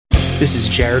This is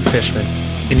Jared Fishman,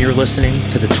 and you're listening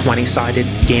to the 20-Sided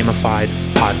Gamified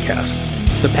podcast.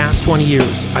 The past 20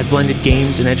 years, I've blended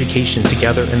games and education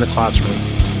together in the classroom.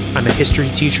 I'm a history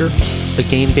teacher, a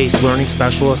game-based learning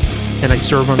specialist, and I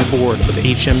serve on the board of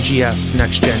HMGS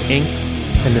Next Gen Inc.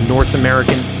 and the North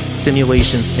American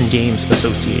Simulations and Games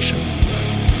Association.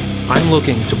 I'm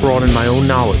looking to broaden my own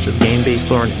knowledge of game-based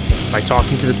learning by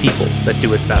talking to the people that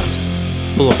do it best.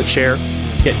 Pull up a chair,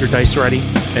 get your dice ready,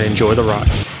 and enjoy the ride.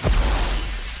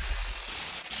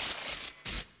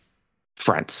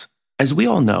 Friends, as we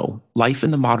all know, life in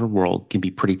the modern world can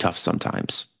be pretty tough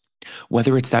sometimes.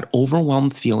 Whether it's that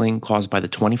overwhelmed feeling caused by the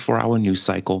 24-hour news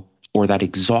cycle or that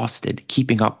exhausted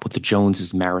keeping up with the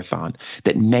Joneses marathon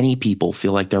that many people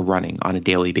feel like they're running on a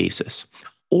daily basis,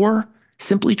 or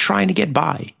simply trying to get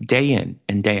by day in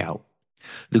and day out.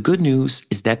 The good news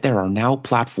is that there are now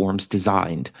platforms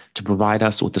designed to provide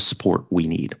us with the support we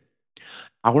need.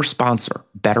 Our sponsor,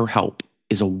 BetterHelp,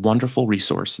 is a wonderful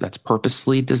resource that's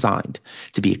purposely designed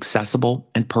to be accessible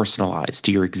and personalized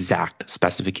to your exact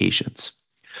specifications.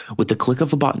 With the click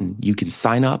of a button, you can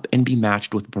sign up and be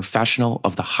matched with a professional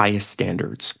of the highest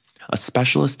standards, a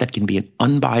specialist that can be an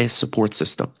unbiased support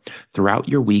system throughout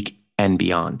your week and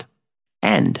beyond.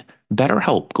 And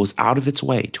BetterHelp goes out of its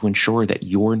way to ensure that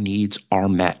your needs are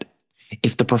met.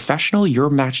 If the professional you're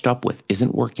matched up with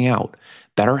isn't working out,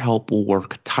 BetterHelp will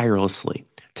work tirelessly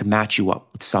to match you up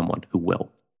with someone who will.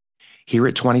 Here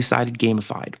at 20-Sided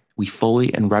Gamified, we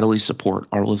fully and readily support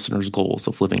our listeners' goals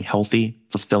of living healthy,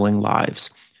 fulfilling lives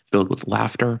filled with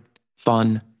laughter,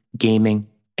 fun, gaming,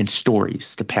 and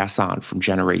stories to pass on from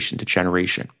generation to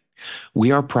generation.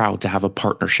 We are proud to have a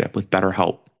partnership with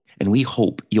BetterHelp, and we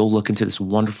hope you'll look into this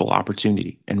wonderful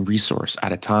opportunity and resource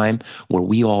at a time where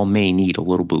we all may need a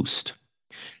little boost.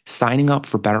 Signing up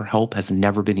for BetterHelp has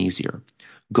never been easier.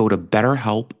 Go to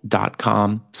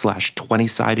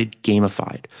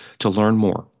betterhelp.com/20sidedgamified to learn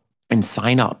more and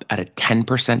sign up at a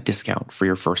 10% discount for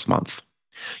your first month.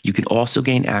 You can also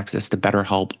gain access to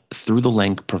BetterHelp through the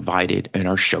link provided in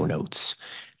our show notes.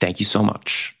 Thank you so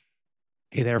much.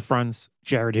 Hey there, friends.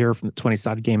 Jared here from the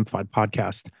 20-Sided Gamified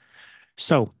podcast.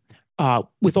 So,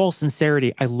 with all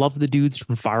sincerity, I love the dudes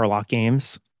from Firelock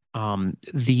Games.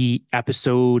 The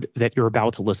episode that you're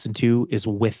about to listen to is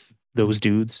with those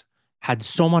dudes. Had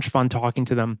so much fun talking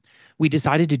to them. We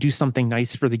decided to do something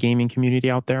nice for the gaming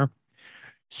community out there.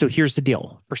 So here's the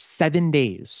deal. For 7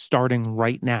 days, starting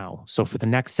right now, so for the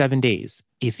next 7 days,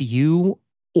 if you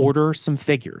order some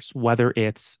figures, whether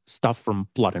it's stuff from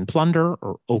Blood and Plunder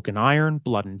or Oak and Iron,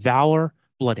 Blood and Valor,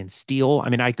 Blood and Steel, I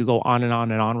mean, I could go on and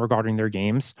on and on regarding their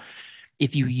games.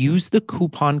 If you use the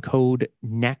coupon code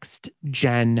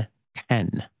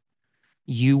NEXTGEN10,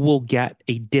 you will get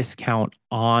a discount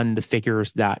on the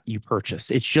figures that you purchase.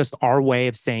 It's just our way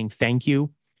of saying thank you.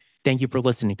 Thank you for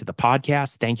listening to the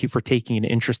podcast. Thank you for taking an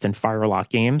interest in Firelock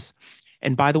Games.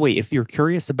 And by the way, if you're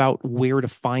curious about where to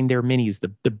find their minis, the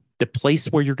place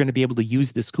where you're going to be able to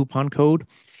use this coupon code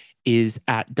is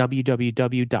at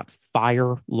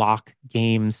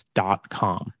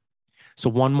www.firelockgames.com. So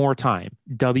one more time,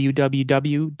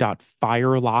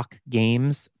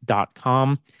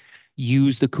 www.firelockgames.com.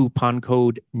 Use the coupon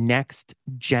code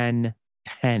NEXTGEN10.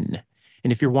 And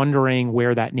if you're wondering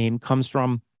where that name comes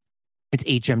from, it's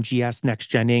HMGS Next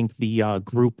Gen Inc., the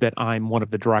group that I'm one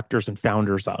of the directors and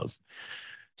founders of.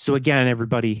 So again,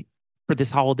 everybody, for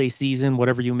this holiday season,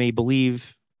 whatever you may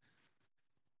believe,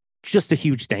 just a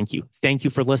huge thank you. Thank you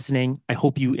for listening. I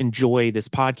hope you enjoy this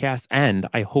podcast, and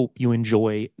I hope you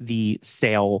enjoy the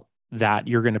sale that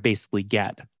you're going to basically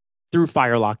get through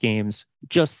Firelock Games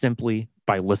just simply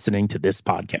by listening to this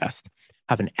podcast.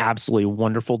 Have an absolutely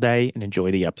wonderful day and enjoy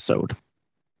the episode.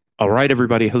 All right,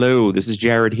 everybody. Hello. This is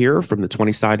Jared here from the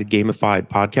 20-Sided Gamified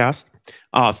podcast.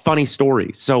 Funny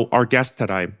story. So our guest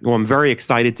today, who I'm very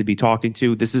excited to be talking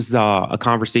to, this is a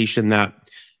conversation that,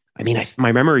 I mean,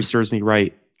 my memory serves me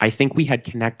right. I think we had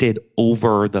connected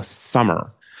over the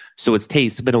summer. So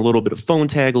it's been a little bit of phone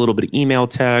tag, a little bit of email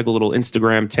tag, a little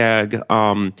Instagram tag,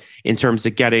 in terms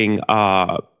of getting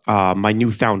my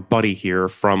newfound buddy here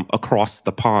from across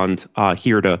the pond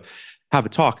here to have a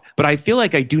talk. But I feel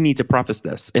like I do need to preface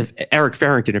this. If Eric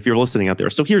Farrington, if you're listening out there.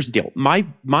 So here's the deal. My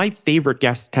favorite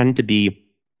guests tend to be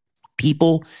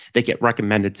people that get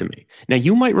recommended to me. Now,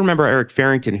 you might remember Eric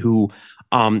Farrington, who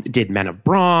did Men of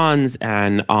Bronze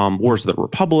and Wars of the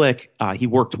Republic. He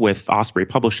worked with Osprey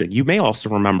Publishing. You may also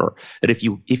remember that if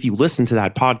you listen to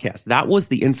that podcast, that was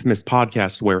the infamous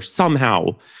podcast where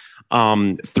somehow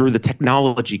through the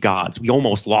technology gods, we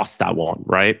almost lost that one,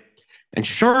 right? And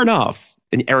sure enough,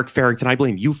 and Eric Farrington, I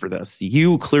blame you for this.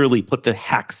 You clearly put the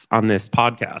hex on this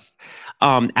podcast.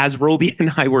 As Robey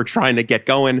and I were trying to get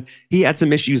going, he had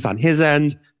some issues on his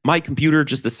end. My computer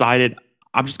just decided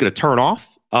I'm just going to turn off.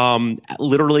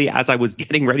 Literally as I was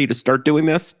getting ready to start doing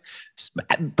this.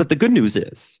 But the good news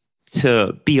is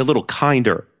to be a little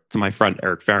kinder to my friend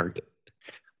Eric Farrington.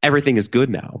 Everything is good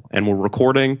now, and we're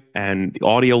recording, and the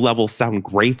audio levels sound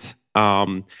great.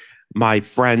 My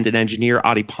friend and engineer,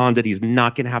 Adi Pandit, he's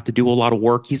not going to have to do a lot of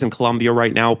work. He's in Colombia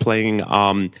right now playing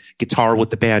guitar with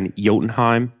the band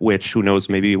Jotunheim, which, who knows,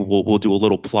 maybe we'll do a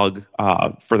little plug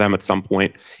for them at some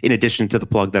point, in addition to the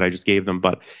plug that I just gave them.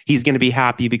 But he's going to be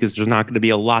happy because there's not going to be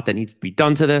a lot that needs to be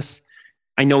done to this.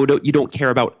 I know you don't care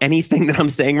about anything that I'm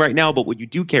saying right now, but what you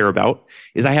do care about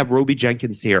is I have Robey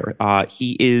Jenkins here.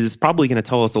 He is probably going to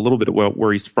tell us a little bit about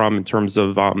where he's from in terms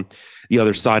of the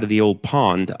other side of the old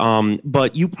pond.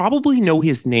 But you probably know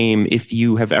his name if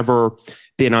you have ever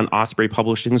been on Osprey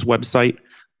Publishing's website.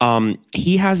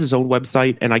 He has his own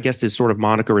website, and I guess his sort of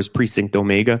moniker is Precinct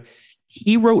Omega.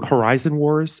 He wrote Horizon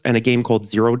Wars and a game called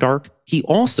Zero Dark. He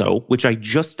also, which I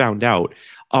just found out,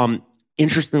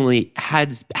 interestingly,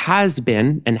 had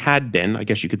been, I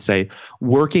guess you could say,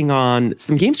 working on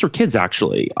some games for kids,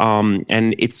 actually.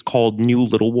 And it's called New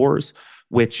Little Wars,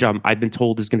 which I've been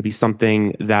told is going to be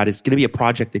something that is going to be a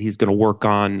project that he's going to work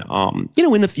on,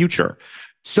 in the future.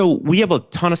 So we have a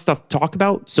ton of stuff to talk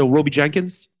about. So Robey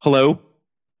Jenkins, hello.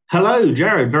 Hello,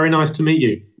 Jared. Very nice to meet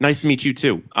you. Nice to meet you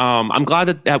too. I'm glad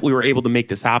that we were able to make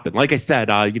this happen. Like I said,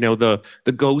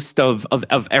 the ghost of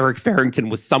Eric Farrington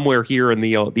was somewhere here in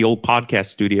the old podcast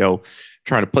studio,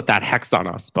 trying to put that hex on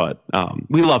us. But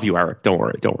we love you, Eric. Don't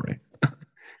worry.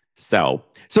 So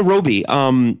Robey,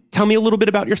 tell me a little bit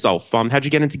about yourself. How'd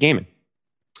you get into gaming?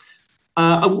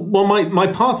 Well, my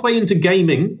pathway into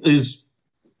gaming is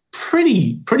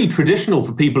pretty traditional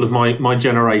for people of my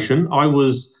generation. I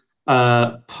was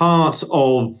part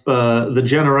of the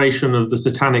generation of the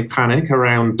Satanic Panic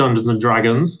around Dungeons and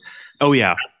Dragons. Oh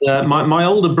yeah. My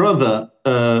older brother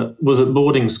was at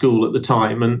boarding school at the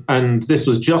time, and this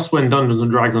was just when Dungeons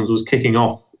and Dragons was kicking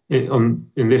off in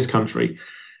this country,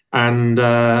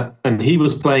 and he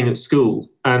was playing at school,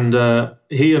 and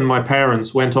he and my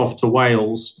parents went off to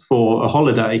Wales for a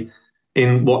holiday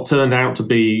in what turned out to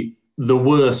be the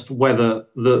worst weather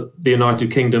that the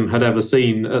United Kingdom had ever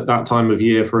seen at that time of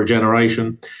year for a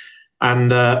generation.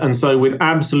 And so with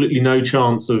absolutely no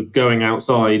chance of going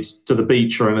outside to the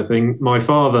beach or anything, my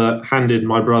father handed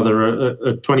my brother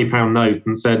a £20 note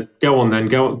and said, go on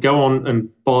and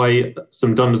buy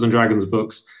some Dungeons and Dragons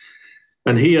books.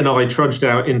 And he and I trudged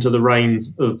out into the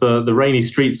rain of the rainy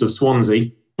streets of Swansea.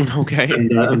 Okay.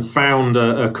 And found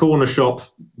a corner shop,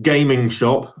 gaming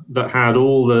shop that had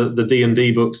all the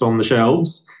D&D books on the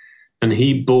shelves. And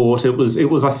he bought, it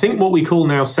was I think what we call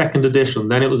now second edition.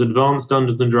 Then it was Advanced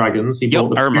Dungeons and Dragons. He bought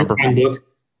the handbook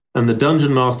and the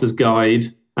Dungeon Master's Guide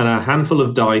and a handful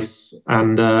of dice.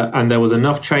 And there was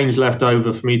enough change left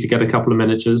over for me to get a couple of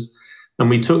miniatures. And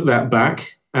we took that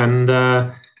back. And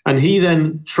he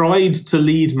then tried to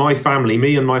lead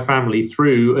me and my family,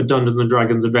 through a Dungeons and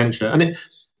Dragons adventure. And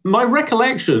my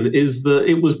recollection is that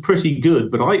it was pretty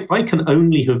good, but I can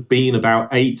only have been about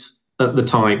 8 at the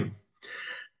time.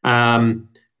 And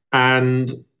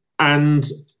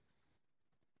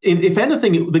if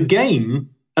anything, the game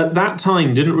at that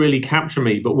time didn't really capture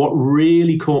me, but what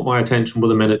really caught my attention were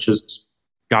the miniatures.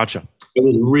 Gotcha. I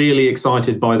was really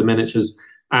excited by the miniatures.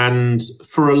 And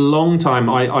for a long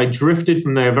time, I drifted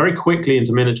from there very quickly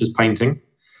into miniatures painting.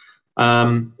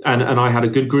 And I had a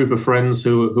good group of friends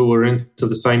who were into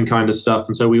the same kind of stuff.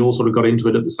 And so we all sort of got into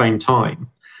it at the same time.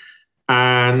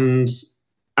 And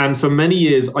for many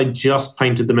years, I just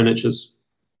painted the miniatures.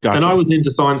 Gotcha. And I was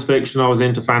into science fiction, I was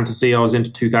into fantasy, I was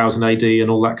into 2000 AD and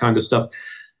all that kind of stuff.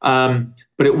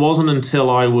 But it wasn't until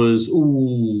I was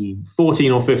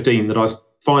 14 or 15 that I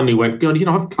finally went, God,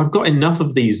 I've got enough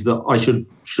of these that I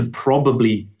should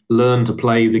probably learn to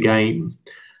play the game.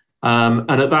 And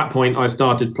at that point, I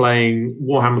started playing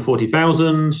Warhammer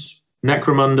 40,000,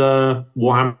 Necromunda,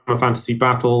 Warhammer Fantasy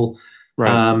Battle,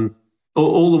 right.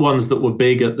 All the ones that were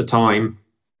big at the time.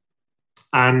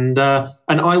 And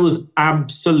I was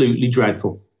absolutely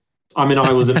dreadful. I mean,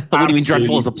 I was an what do you mean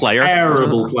dreadful as a player?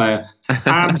 Terrible player,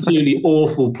 absolutely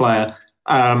awful player.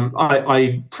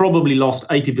 I probably lost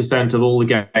 80% of all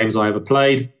the games I ever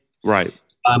played. Right.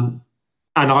 And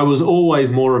I was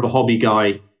always more of a hobby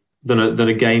guy than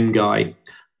a game guy,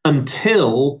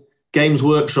 until Games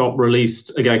Workshop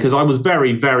released again, because I was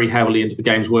very, very heavily into the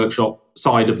Games Workshop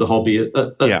side of the hobby at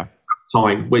the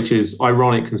time, which is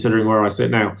ironic considering where I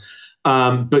sit now.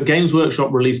 But Games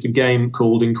Workshop released a game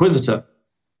called Inquisitor.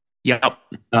 Yep.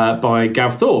 by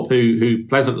Gav Thorpe, who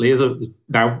pleasantly is a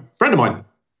now friend of mine.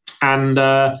 And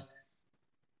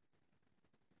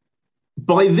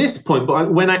by this point,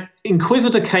 when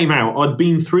Inquisitor came out, I'd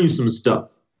been through some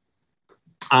stuff.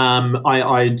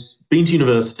 I'd been to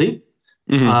university.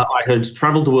 I had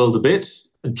traveled the world a bit,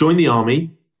 joined the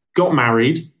army, got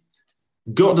married,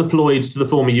 got deployed to the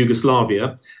former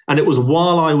Yugoslavia. And it was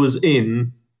while I was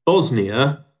in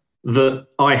Bosnia that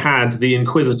I had the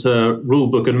Inquisitor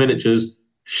rulebook and miniatures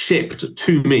shipped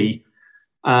to me.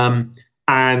 And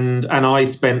I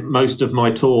spent most of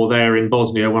my tour there in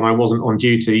Bosnia when I wasn't on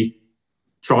duty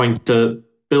trying to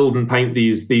build and paint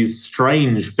these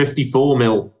strange 54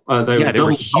 mil. They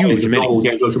were huge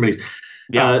minis.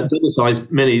 Double-sized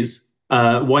minis,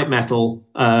 white metal,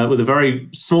 with a very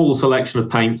small selection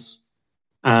of paints,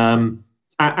 and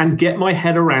get my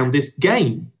head around this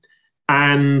game.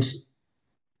 And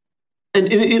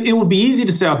it would be easy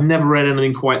to say I've never read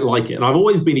anything quite like it. And I've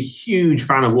always been a huge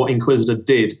fan of what Inquisitor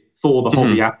did for the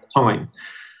hobby at the time.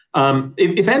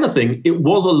 If anything, it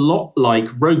was a lot like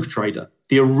Rogue Trader,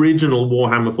 the original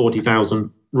Warhammer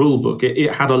 40,000 rulebook.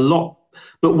 It had a lot.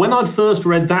 But when I'd first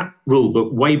read that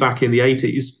rulebook way back in the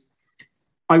 80s,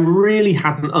 I really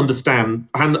hadn't understood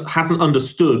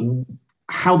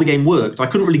how the game worked. I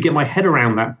couldn't really get my head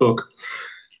around that book.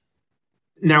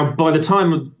 Now, by the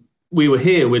time we were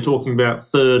here, we're talking about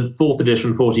 3rd, 4th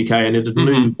edition 40k, and it had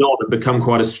moved on and become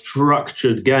quite a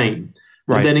structured game.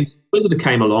 Right. And then Inquisitor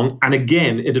came along, and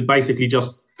again, it had basically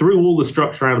just threw all the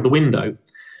structure out of the window.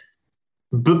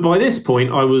 But by this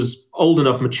point, I was old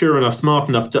enough, mature enough, smart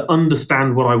enough to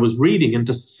understand what I was reading and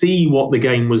to see what the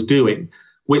game was doing,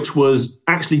 which was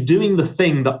actually doing the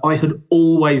thing that I had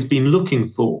always been looking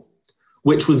for,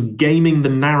 which was gaming the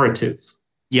narrative,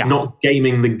 not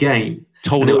gaming the game.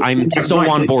 Totally. I'm so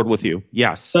on board with you.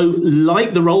 Yes. So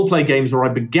like the role-play games where I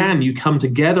began, you come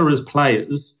together as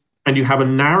players and you have a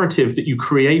narrative that you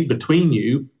create between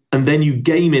you, and then you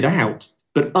game it out.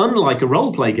 But unlike a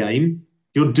role-play game,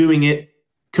 you're doing it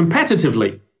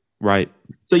competitively. Right.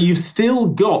 So you've still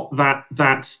got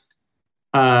that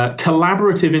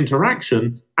collaborative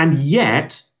interaction, and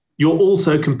yet you're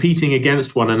also competing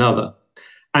against one another.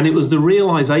 And it was the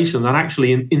realization that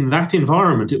actually in that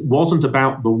environment, it wasn't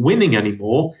about the winning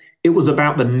anymore. It was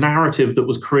about the narrative that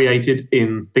was created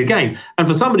in the game. And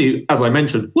for somebody who, as I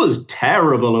mentioned, was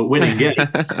terrible at winning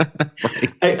games,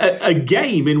 a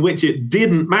game in which it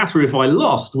didn't matter if I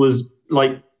lost was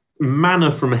like manna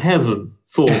from heaven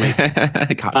for me.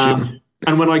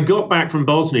 And when I got back from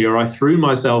Bosnia, I threw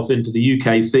myself into the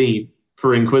UK scene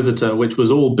for Inquisitor, which was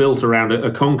all built around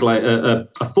a conclave,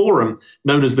 a forum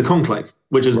known as the Conclave,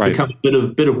 which has become a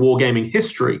bit of wargaming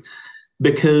history,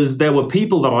 because there were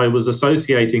people that I was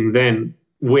associating then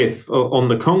with on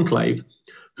the Conclave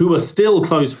who are still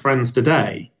close friends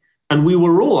today. And we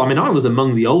were all, I was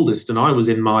among the oldest, and I was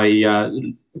in my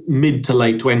mid to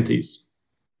late 20s.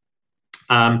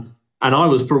 And I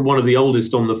was one of the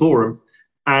oldest on the forum.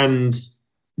 And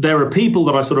there are people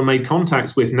that I sort of made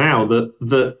contacts with now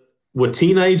that were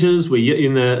teenagers, were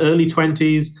in their early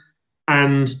 20s,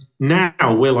 and now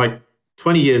we're like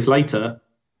 20 years later,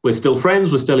 we're still friends,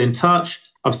 we're still in touch.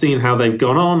 I've seen how they've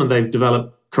gone on and they've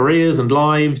developed careers and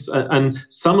lives, and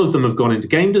some of them have gone into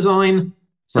game design,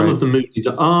 some of them moved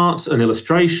into art and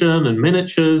illustration and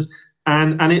miniatures,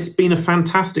 and it's been a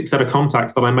fantastic set of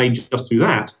contacts that I made just through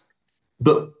that.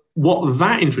 But what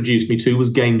that introduced me to was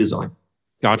game design.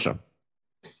 Gotcha.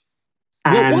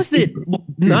 What was it,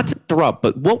 not to interrupt,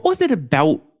 but what was it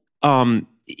about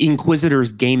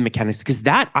Inquisitor's game mechanics? Because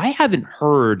I haven't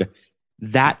heard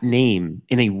that name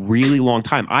in a really long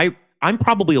time. I'm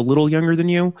probably a little younger than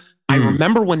you. I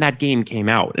remember when that game came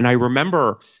out, and I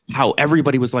remember how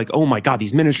everybody was like, oh my God,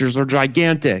 these miniatures are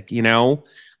gigantic, you know?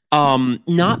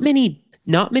 Not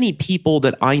many people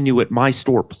that I knew at my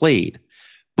store played.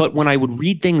 But when I would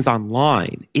read things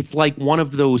online, it's like one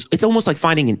of those, it's almost like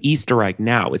finding an Easter egg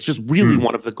now. It's just really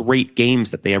one of the great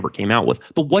games that they ever came out with.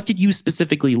 But what did you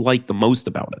specifically like the most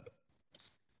about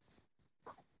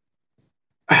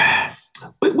it?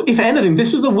 If anything,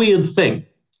 this was the weird thing.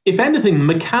 If anything, the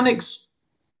mechanics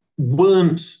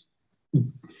weren't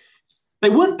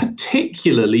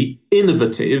particularly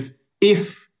innovative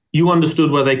if you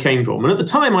understood where they came from. And at the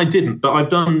time I didn't, but I've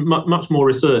done much more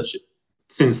research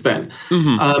since then.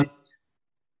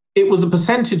 It was a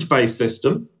percentage-based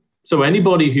system. So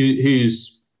anybody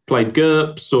who's played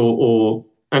GURPS or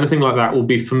anything like that will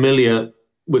be familiar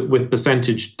with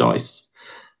percentage dice.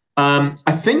 I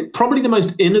think probably the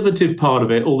most innovative part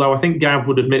of it, although I think Gav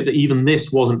would admit that even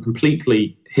this wasn't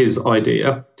completely his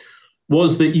idea,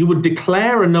 was that you would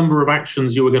declare a number of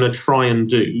actions you were going to try and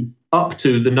do up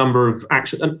to the number of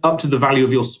action, up to the value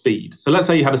of your speed. So let's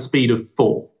say you had a speed of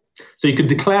 4. So you could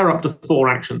declare up to 4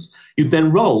 actions. You'd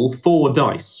then roll 4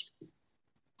 dice.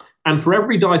 And for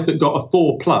every dice that got a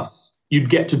 4 plus, you'd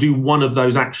get to do one of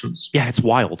those actions. Yeah, it's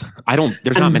wild.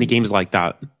 There's not many games like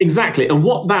that. Exactly. And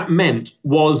what that meant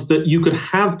was that you could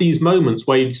have these moments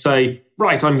where you'd say,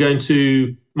 right,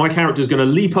 my character's going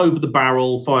to leap over the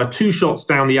barrel, fire 2 shots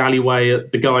down the alleyway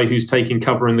at the guy who's taking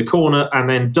cover in the corner, and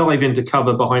then dive into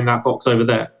cover behind that box over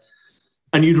there.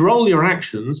 And you'd roll your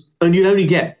actions, and you'd only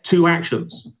get 2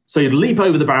 actions. So you'd leap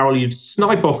over the barrel, you'd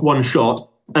snipe off 1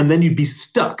 shot, and then you'd be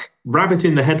stuck, rabbit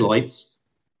in the headlights,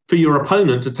 for your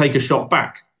opponent to take a shot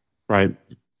back. Right.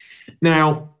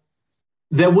 Now,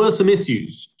 there were some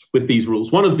issues with these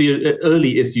rules. One of the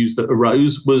early issues that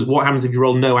arose was what happens if you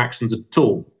roll no actions at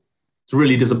all. It's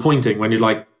really disappointing when you're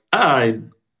like, I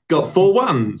got 4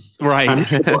 ones. Right.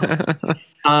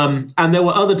 And there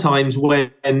were other times when,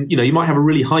 you might have a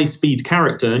really high speed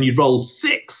character and you'd roll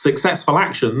 6 successful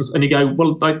actions and you go,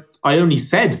 well, I only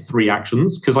said 3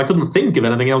 actions because I couldn't think of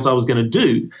anything else I was going to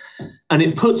do. And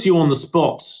it puts you on the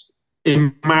spot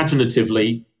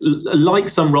imaginatively, like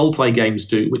some role play games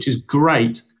do, which is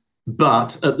great.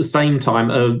 But at the same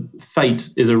time, Fate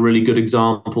is a really good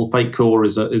example. Fate Core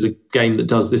is a game that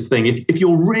does this thing. If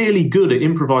you're really good at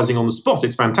improvising on the spot,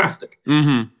 it's fantastic.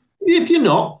 Mm-hmm. If you're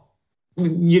not,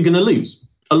 you're going to lose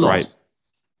a lot. Right.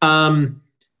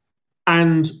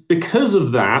 And because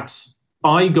of that,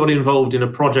 I got involved in a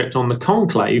project on the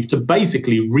Conclave to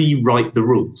basically rewrite the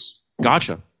rules.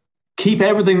 Gotcha. Keep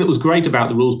everything that was great about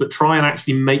the rules, but try and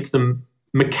actually make them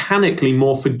mechanically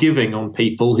more forgiving on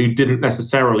people who didn't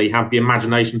necessarily have the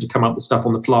imagination to come up with stuff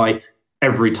on the fly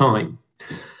every time.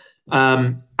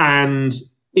 And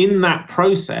in that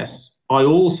process, I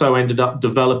also ended up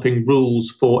developing rules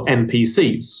for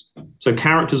NPCs. So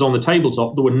characters on the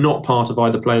tabletop that were not part of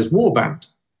either player's warband.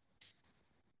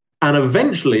 And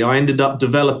eventually I ended up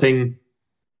developing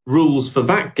rules for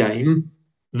that game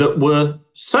that were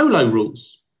solo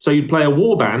rules. So you'd play a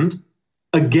warband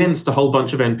against a whole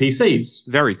bunch of NPCs.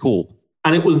 Very cool.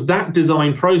 And it was that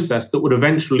design process that would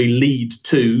eventually lead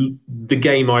to the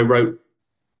game I wrote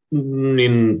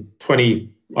in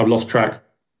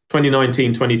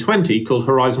 2019, 2020 called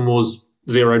Horizon Wars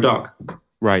Zero Dark.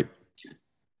 Right.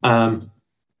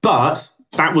 But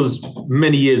that was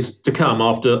many years to come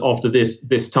after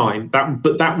this time.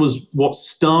 But that was what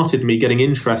started me getting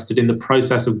interested in the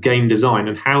process of game design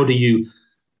and how do you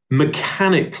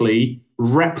mechanically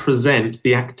represent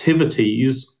the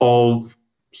activities of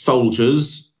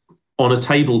soldiers on a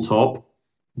tabletop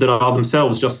that are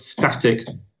themselves just static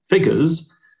figures.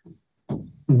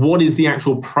 What is the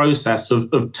actual process of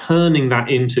turning that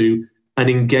into an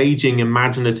engaging,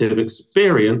 imaginative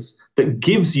experience that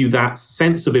gives you that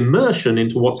sense of immersion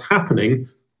into what's happening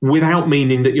without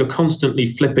meaning that you're constantly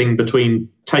flipping between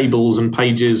tables and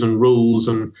pages and rules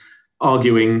and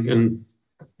arguing, and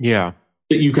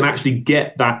that you can actually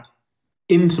get that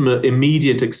intimate,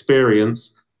 immediate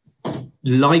experience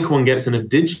like one gets in a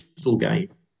digital game,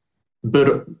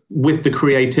 but with the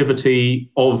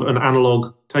creativity of an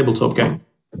analog tabletop game.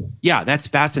 Yeah, that's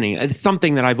fascinating. It's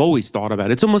something that I've always thought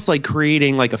about. It's almost like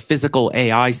creating like a physical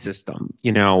AI system,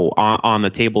 on the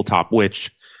tabletop,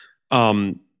 which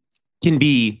can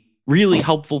be really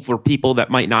helpful for people that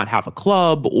might not have a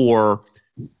club or,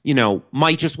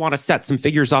 might just want to set some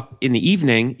figures up in the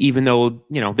evening, even though,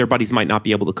 their buddies might not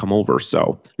be able to come over.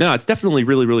 So no, it's definitely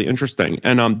really, really interesting.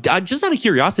 And just out of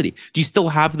curiosity, do you still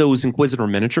have those Inquisitor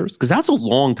miniatures? Because that's a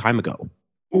long time ago.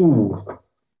 Ooh.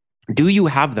 Do you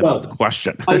have them? Is the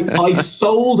question. I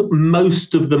sold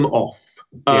most of them off.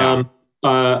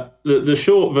 The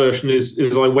short version is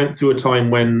I went through a time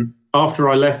when, after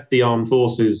I left the armed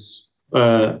forces,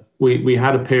 we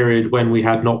had a period when we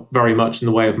had not very much in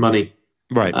the way of money.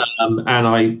 Right. And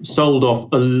I sold off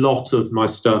a lot of my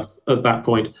stuff at that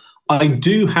point. I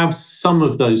do have some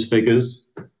of those figures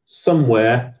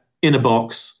somewhere in a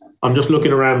box. I'm just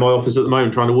looking around my office at the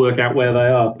moment trying to work out where they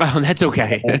are. Oh, that's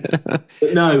okay.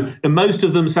 But no, and most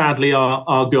of them sadly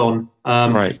are gone.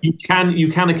 Right. You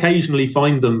can occasionally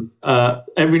find them.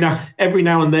 Every now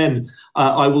and then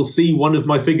I will see one of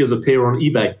my figures appear on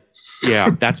eBay.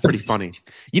 Yeah, that's pretty funny.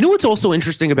 You know what's also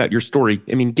interesting about your story?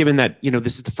 I mean, given that,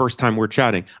 this is the first time we're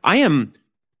chatting, I'm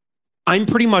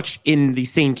pretty much in the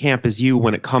same camp as you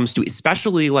when it comes to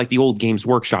especially like the old Games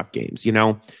Workshop games,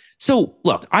 So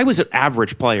look, I was an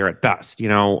average player at best,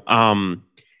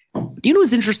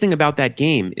 what's interesting about that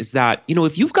game is that,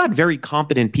 if you've got very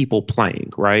competent people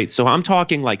playing, right? So I'm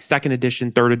talking like second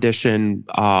edition, third edition,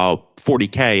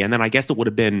 40K, and then I guess it would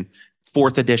have been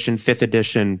 4th edition, 5th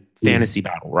edition fantasy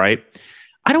battle, right?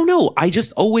 I don't know. I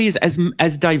just always,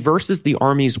 as diverse as the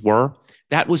armies were,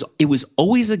 it was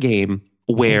always a game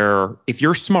where if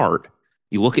you're smart,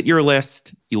 you look at your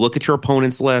list, you look at your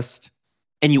opponent's list,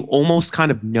 and you almost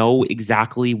kind of know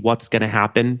exactly what's going to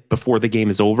happen before the game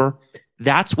is over.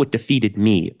 That's what defeated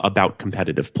me about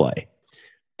competitive play.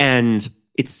 And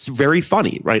it's very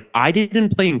funny, right? I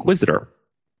didn't play Inquisitor,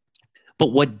 but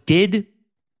what did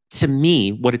to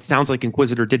me, what it sounds like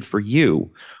Inquisitor did for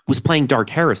you, was playing Dark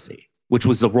Heresy, which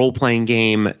was the role-playing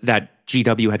game that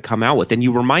GW had come out with. And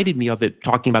you reminded me of it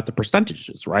talking about the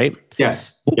percentages, right?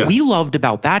 Yes. What we loved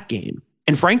about that game,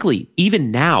 and frankly,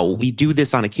 even now, we do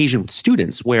this on occasion with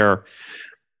students where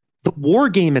the war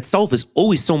game itself is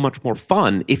always so much more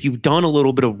fun if you've done a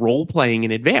little bit of role-playing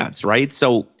in advance, right?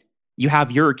 So you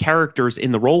have your characters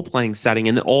in the role-playing setting,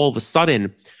 and then all of a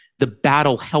sudden, the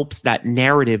battle helps that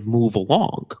narrative move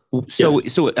along. So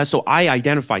I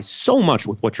identify so much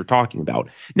with what you're talking about.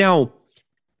 Now,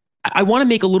 I want to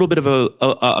make a little bit of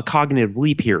a cognitive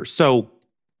leap here. So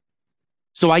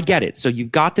I get it. So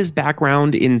you've got this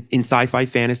background in sci-fi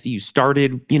fantasy. You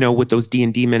started, with those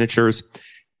D&D miniatures.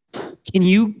 Can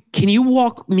you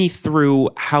walk me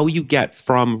through how you get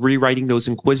from rewriting those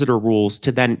Inquisitor rules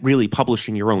to then really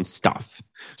publishing your own stuff?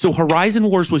 So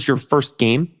Horizon Wars was your first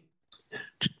game?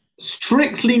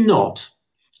 Strictly not.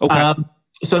 Okay.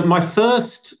 So my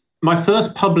first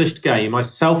published game, I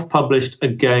self-published a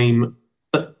game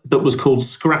that was called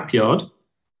Scrapyard,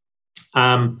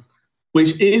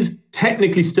 which is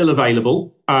technically still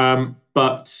available,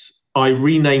 but I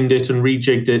renamed it and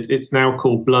rejigged it. It's now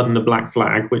called Blood and a Black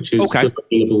Flag, which is still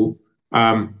available.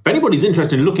 If anybody's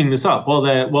interested in looking this up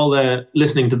while they're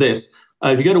listening to this,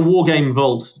 if you go to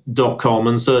wargamevault.com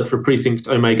and search for Precinct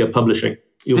Omega Publishing,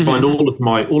 you'll find all of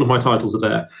my titles are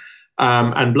there.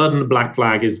 And Blood and the Black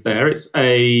Flag is there. It's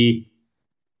a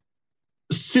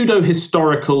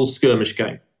pseudo-historical skirmish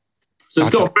game. So it's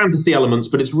got fantasy elements,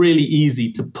 but it's really easy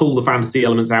to pull the fantasy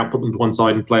elements out, put them to one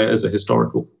side, and play it as a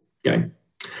historical game.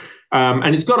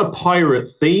 And it's got a pirate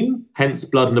theme, hence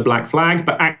Blood and the Black Flag,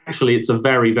 but actually it's a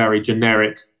very, very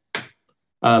generic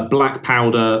early Black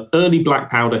Powder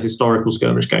historical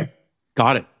skirmish game.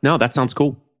 Got it. No, that sounds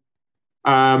cool.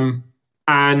 And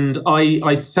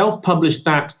I self-published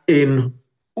that I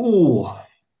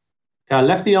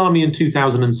left the army in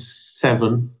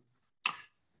 2007.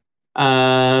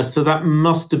 So that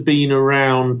must have been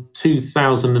around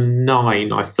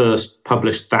 2009 I first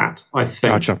published that, I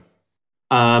think. Gotcha.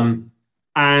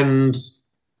 And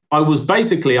I was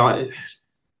basically,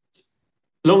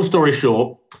 long story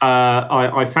short,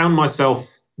 I found myself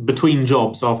between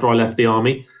jobs after I left the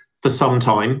army for some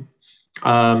time,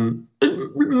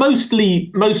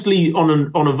 mostly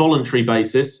on a voluntary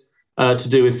basis to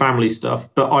do with family stuff.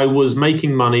 But I was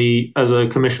making money as a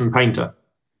commission painter.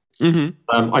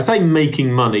 I say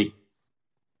making money.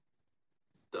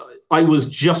 I was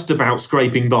just about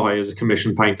scraping by as a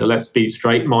commission painter. Let's be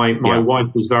straight. My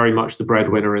wife was very much the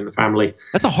breadwinner in the family.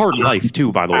 That's a hard life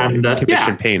too, by the way.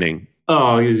 Commission painting.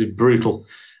 Oh, it was brutal.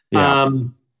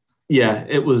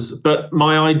 It was. But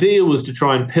my idea was to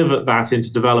try and pivot that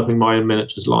into developing my own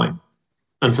miniatures line.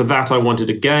 And for that, I wanted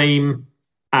a game.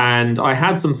 And I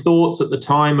had some thoughts at the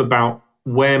time about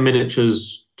where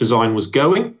miniatures design was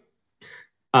going.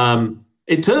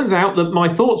 It turns out that my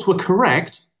thoughts were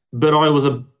correct, but I was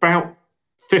about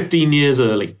 15 years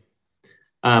early.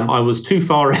 I was too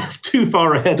far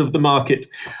ahead of the market.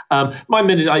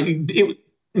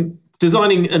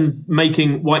 Designing and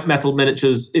making white metal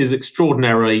miniatures is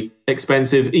extraordinarily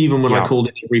expensive, even when I called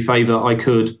in every favor I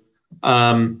could.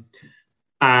 And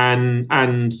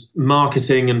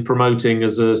marketing and promoting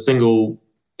as a single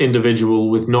individual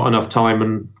with not enough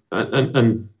time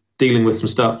and dealing with some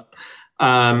stuff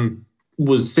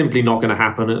was simply not going to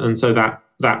happen. And so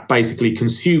that basically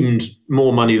consumed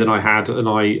more money than I had, and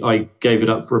I gave it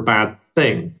up for a bad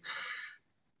thing.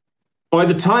 By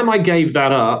the time I gave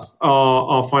that up,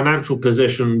 our financial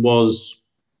position was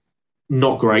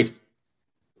not great.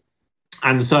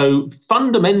 And so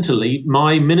fundamentally,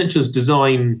 my miniatures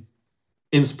design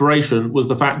inspiration was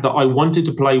the fact that I wanted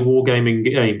to play wargaming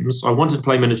games. I wanted to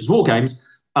play miniatures war games,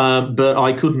 but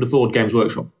I couldn't afford Games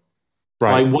Workshop.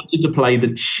 Right. I wanted to play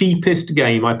the cheapest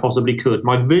game I possibly could.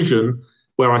 My vision,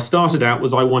 where I started out,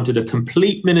 was I wanted a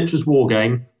complete miniatures war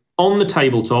game on the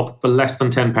tabletop for less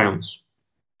than £10.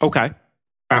 Okay.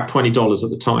 About $20 at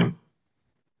the time.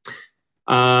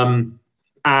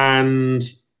 And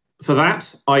for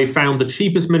that, I found the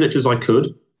cheapest miniatures I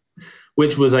could,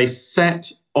 which was a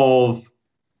set of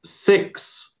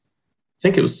 6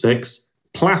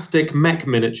 plastic mech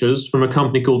miniatures from a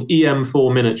company called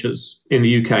EM4 Miniatures in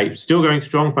the UK. Still going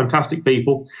strong, fantastic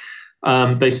people.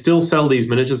 They still sell these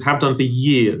miniatures, have done for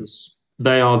years.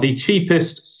 They are the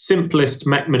cheapest, simplest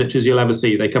mech miniatures you'll ever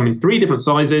see. They come in 3 different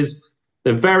sizes.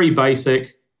 They're very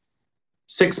basic,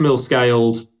 6mm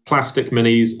scaled plastic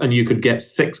minis, and you could get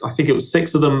 6, I think it was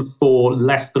 6 of them for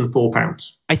less than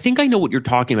 £4. I think I know what you're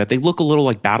talking about. They look a little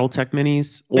like BattleTech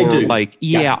minis. Or they do. Like,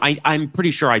 yeah. I'm pretty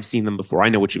sure I've seen them before. I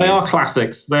know what you mean. They are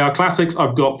classics. They are classics.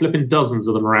 I've got flipping dozens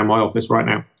of them around my office right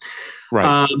now.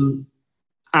 Right.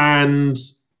 And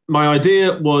my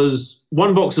idea was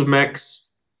 1 box of mechs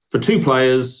for 2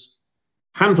 players,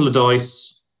 handful of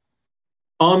dice,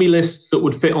 army lists that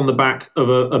would fit on the back of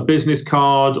a business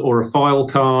card or a file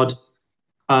card,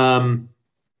 and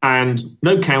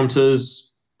no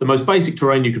counters, the most basic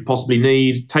terrain you could possibly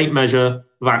need, tape measure,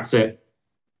 that's it.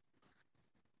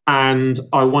 And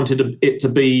I wanted it to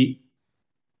be,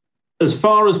 as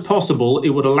far as possible, it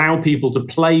would allow people to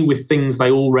play with things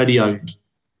they already owned.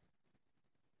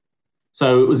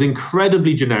 So it was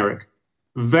incredibly generic,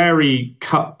 very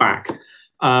cut back.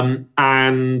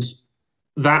 And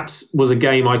that was a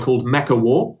game I called Mecha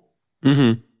War.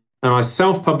 Mm-hmm. And I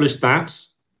self-published that.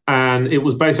 And it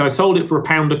was basically, I sold it for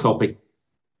 £1 a copy. You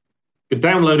could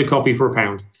download a copy for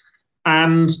 £1.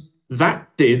 And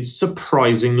that did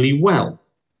surprisingly well.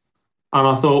 And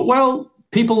I thought, well,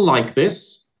 people like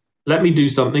this. Let me do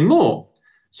something more.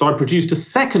 So I produced a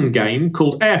second game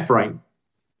called Airframe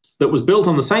that was built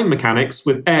on the same mechanics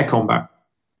with air combat.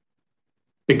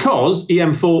 Because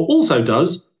EM4 also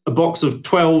does a box of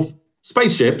 12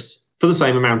 spaceships for the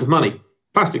same amount of money.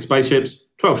 Plastic spaceships,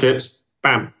 12 ships,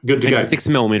 bam, good to go.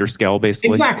 6mm scale,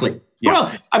 basically. Exactly. Yeah.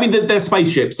 Well, I mean, they're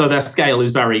spaceships, so their scale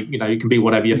is very, it can be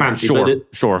whatever you fancy.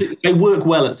 Sure. They work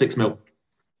well at 6mm.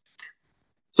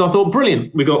 So I thought,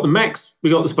 brilliant. We got the mechs, we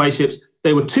got the spaceships.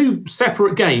 They were 2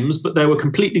 separate games, but they were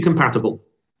completely compatible.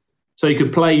 So you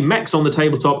could play mechs on the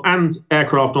tabletop and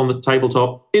aircraft on the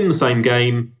tabletop in the same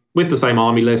game with the same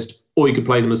army list, or you could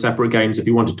play them as separate games if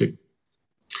you wanted to.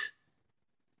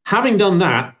 Having done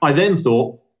that, I then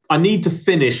thought, I need to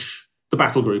finish the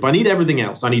battle group. I need everything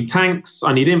else. I need tanks,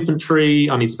 I need infantry,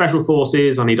 I need special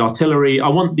forces, I need artillery. I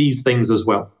want these things as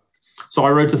well. So I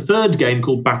wrote a 3rd game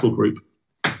called Battle Group.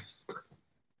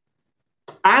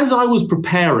 As I was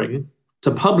preparing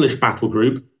to publish Battle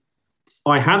Group,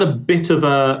 I had a bit of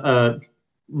a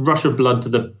rush of blood to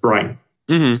the brain.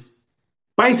 Mm-hmm.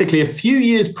 Basically, a few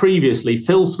years previously,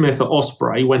 Phil Smith at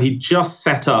Osprey, when he just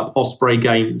set up Osprey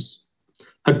Games,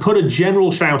 had put a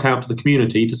general shout out to the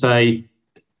community to say,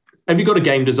 have you got a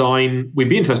game design? We'd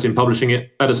be interested in publishing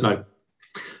it. Let us know.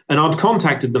 And I'd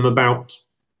contacted them about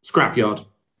Scrapyard,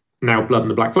 now Blood and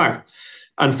the Black Flag.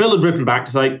 And Phil had written back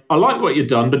to say, I like what you've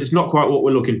done, but it's not quite what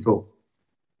we're looking for.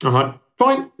 I'm like,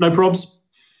 fine, no probs.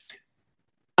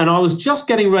 And I was just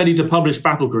getting ready to publish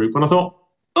Battle Group, and I thought,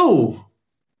 oh,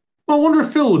 well, I wonder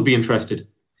if Phil would be interested.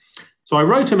 So I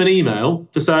wrote him an email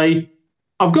to say,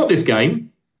 I've got this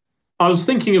game. I was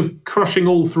thinking of crushing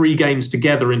all 3 games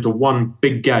together into one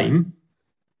big game.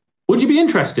 Would you be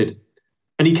interested?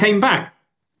 And he came back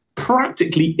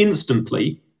practically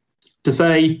instantly to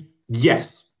say,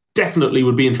 yes, definitely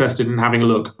would be interested in having a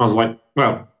look. I was like,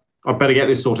 well, I'd better get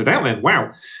this sorted out then.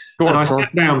 Wow. Sure, and I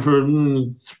sat down for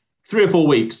 3 or 4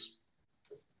 weeks,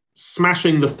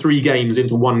 smashing the 3 games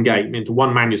into one game, into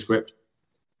one manuscript,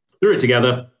 threw it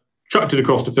together, chucked it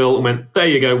across to Phil and went, there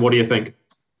you go, what do you think?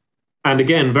 And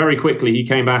again, very quickly, he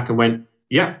came back and went,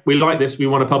 yeah, we like this. We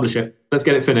want to publish it. Let's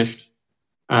get it finished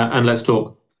and let's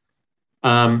talk.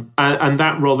 And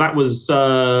that was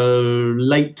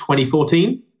late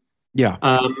 2014. Yeah.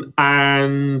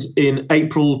 And in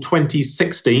April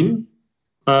 2016,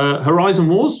 Horizon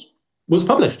Wars was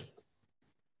published.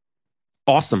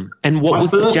 Awesome. And what was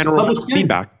the general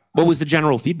feedback? What was the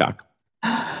general feedback?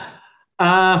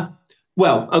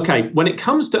 Well, okay, when it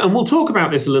comes to, and we'll talk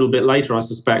about this a little bit later, I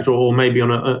suspect, or maybe on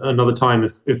another time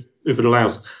if it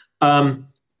allows.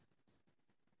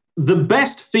 The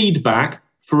best feedback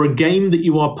for a game that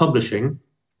you are publishing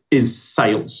is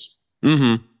sales.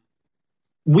 Mm-hmm.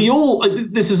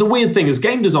 This is the weird thing, as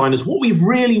game designers, what we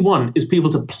really want is people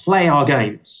to play our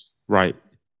games. Right.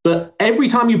 But every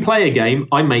time you play a game,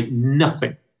 I make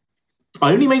nothing.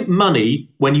 I only make money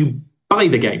when you buy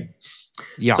the game.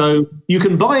 Yeah. So you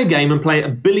can buy a game and play it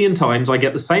 1 billion times. I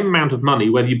get the same amount of money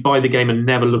whether you buy the game and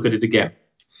never look at it again.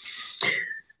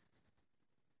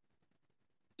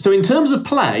 So in terms of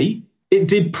play, it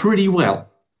did pretty well.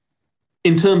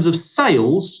 In terms of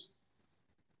sales,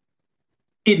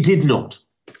 it did not.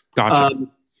 Gotcha.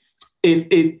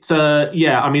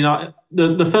 I mean,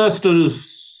 the first sort of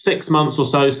 6 months or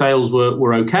so, sales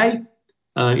were okay.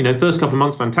 First couple of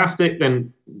months, fantastic,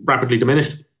 then rapidly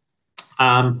diminished.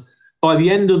 By the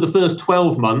end of the first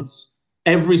 12 months,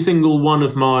 every single one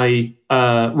of my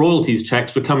royalties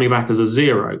checks were coming back as a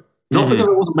zero. Not because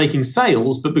I wasn't making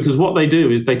sales, but because what they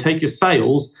do is they take your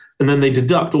sales and then they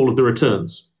deduct all of the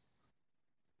returns.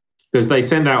 Because they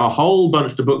send out a whole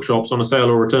bunch to bookshops on a sale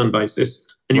or return basis,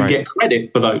 and you get credit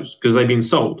for those because they've been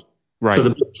sold to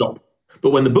the bookshop. But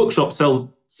when the bookshop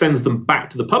sends them back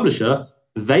to the publisher,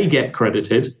 they get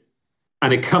credited,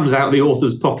 and it comes out of the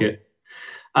author's pocket.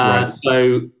 And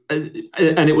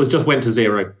it just went to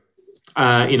zero.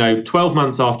 12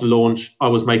 months after launch, I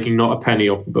was making not a penny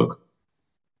off the book.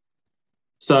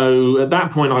 So at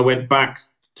that point, I went back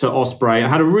to Osprey. I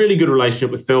had a really good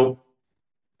relationship with Phil.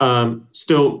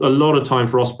 Still a lot of time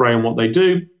for Osprey and what they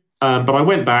do. But I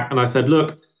went back and I said,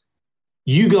 look,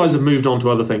 you guys have moved on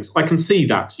to other things. I can see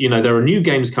that. There are new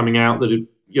games coming out that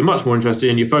you're much more interested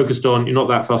in, you're focused on, you're not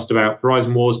that fussed about.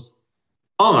 Horizon Wars.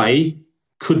 I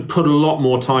could put a lot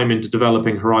more time into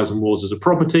developing Horizon Wars as a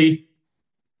property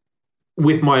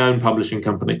with my own publishing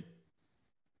company.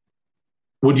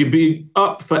 Would you be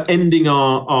up for ending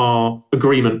our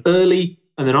agreement early,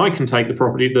 and then I can take the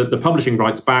property, the publishing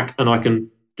rights back, and I can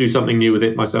do something new with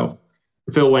it myself?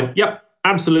 And Phil went, yep,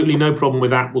 absolutely, no problem with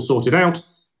that. We'll sort it out.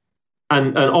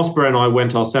 And Osprey and I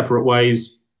went our separate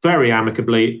ways very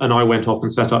amicably, and I went off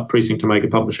and set up Precinct Omega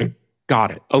Publishing. Got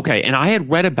it. Okay. And I had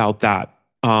read about that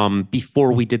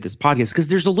before we did this podcast, because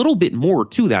there's a little bit more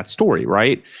to that story,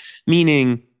 right?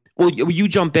 Meaning, well, you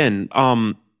jump in.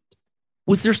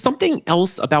 Was there something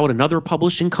else about another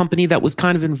publishing company that was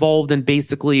kind of involved in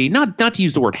basically, not to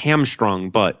use the word hamstrung,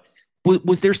 but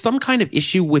was there some kind of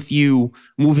issue with you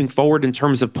moving forward in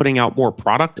terms of putting out more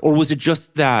product? Or was it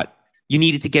just that you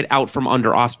needed to get out from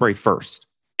under Osprey first?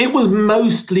 It was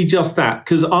mostly just that,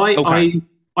 because I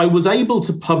was able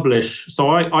to publish. So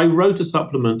I wrote a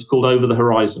supplement called Over the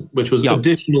Horizon, which was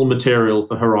additional material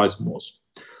for Horizon Wars.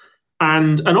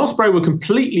 And Osprey were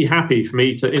completely happy for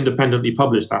me to independently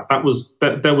publish that.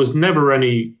 There was never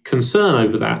any concern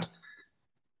over that.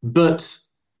 But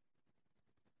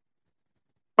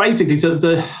basically, so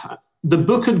the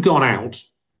book had gone out,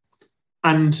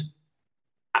 and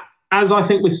as I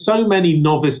think with so many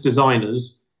novice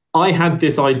designers, I had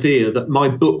this idea that my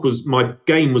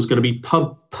game was going to be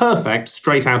perfect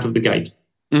straight out of the gate.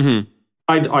 Mm-hmm.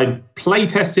 I play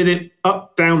tested it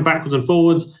up, down, backwards, and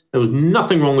forwards. There was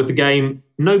nothing wrong with the game.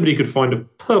 Nobody could find a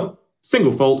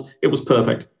single fault. It was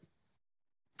perfect.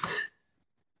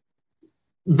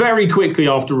 Very quickly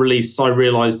after release, I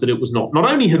realized that it was not. Not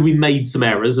only had we made some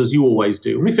errors, as you always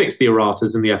do, and we fixed the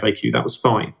erratas in the FAQ, that was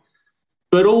fine.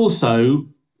 But also,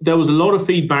 there was a lot of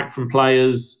feedback from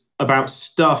players about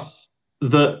stuff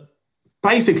that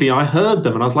basically I heard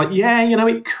them and I was like, yeah,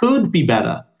 it could be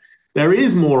better. There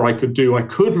is more I could do. I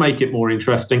could make it more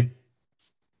interesting.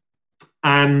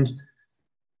 And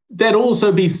there'd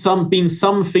also been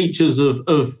some features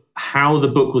of how the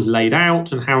book was laid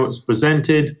out and how it was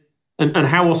presented and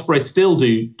how Osprey still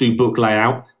do book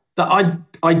layout that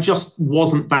I just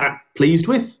wasn't that pleased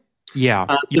with.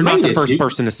 Yeah, you're not the first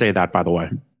person to say that, by the way.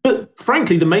 But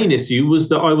frankly, the main issue was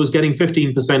that I was getting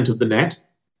 15% of the net.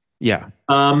 Yeah.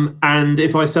 And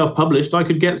if I self-published, I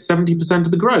could get 70%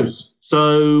 of the gross.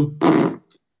 So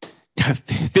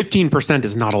 15%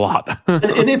 is not a lot.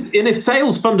 and if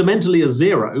sales fundamentally are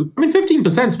zero,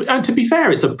 15%, and to be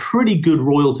fair, it's a pretty good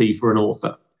royalty for an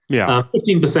author. Yeah.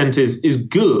 15% is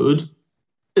good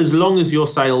as long as your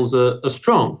sales are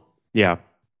strong. Yeah.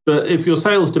 But if your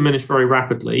sales diminish very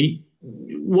rapidly,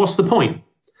 what's the point?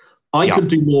 I could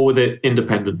do more with it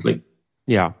independently.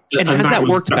 Yeah. And has that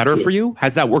worked better for you?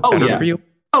 Has that worked better for you?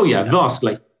 Oh, yeah,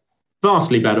 vastly.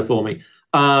 Vastly better for me.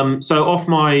 So off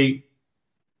my...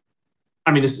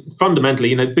 it's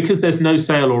fundamentally, because there's no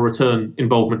sale or return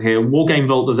involvement here, Wargame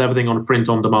Vault does everything on a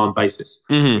print-on-demand basis.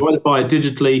 Mm-hmm. You either buy it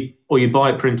digitally or you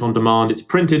buy it print-on-demand. It's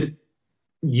printed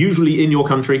usually in your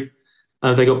country.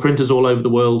 They got printers all over the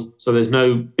world, so there's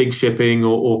no big shipping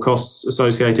or costs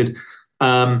associated.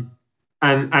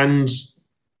 And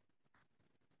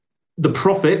the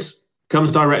profit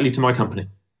comes directly to my company.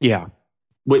 Yeah.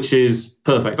 Which is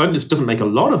perfect. It doesn't make a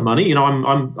lot of money.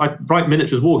 I write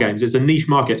miniatures war games. It's a niche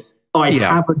market. I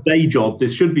have a day job.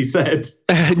 This should be said.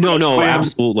 No,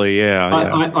 absolutely. Yeah.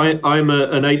 I'm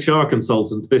an HR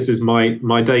consultant. This is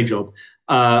my day job.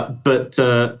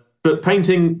 But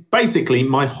painting, basically,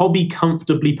 my hobby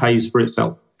comfortably pays for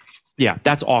itself. Yeah,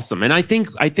 that's awesome. And I think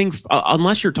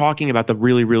unless you're talking about the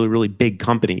really, really, really big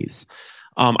companies,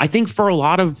 I think for a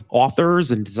lot of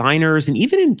authors and designers, and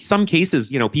even in some cases,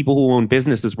 people who own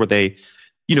businesses where they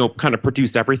kind of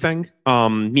produce everything,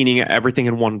 meaning everything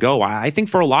in one go. I think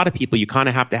for a lot of people, you kind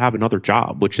of have to have another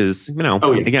job, which is,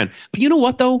 again, but you know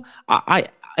what though?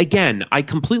 I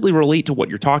completely relate to what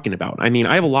you're talking about. I mean,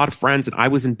 I have a lot of friends and I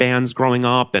was in bands growing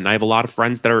up and I have a lot of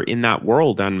friends that are in that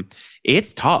world and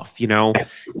it's tough, you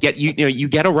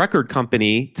get a record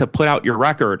company to put out your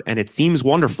record and it seems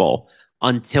wonderful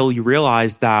until you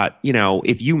realize that,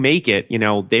 if you make it,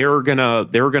 they're going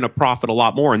to profit a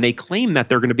lot more. And they claim that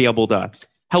they're going to be able to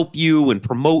help you and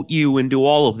promote you and do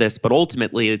all of this. But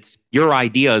ultimately, it's your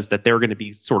ideas that they're going to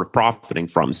be sort of profiting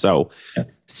from. So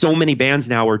many bands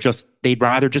now are they'd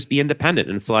rather just be independent.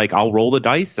 And it's like, I'll roll the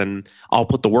dice and I'll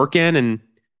put the work in and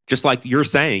just like you're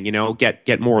saying,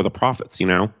 get more of the profits,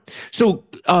 So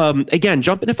again,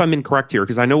 jump in if I'm incorrect here,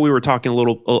 because I know we were talking a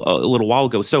little while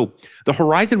ago. So the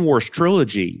Horizon Wars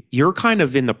trilogy, you're kind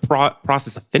of in the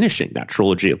process of finishing that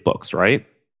trilogy of books, right?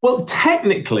 Well,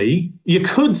 technically, you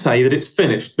could say that it's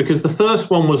finished because the first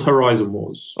one was Horizon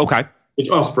Wars. Okay. Which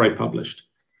Osprey published.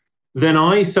 Then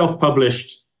I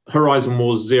self-published Horizon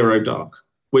Wars Zero Dark,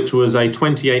 which was a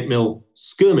 28mm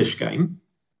skirmish game.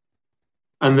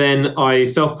 And then I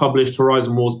self-published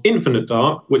Horizon Wars Infinite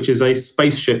Dark, which is a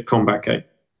spaceship combat game.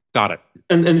 Got it.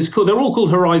 And it's cool. They're all called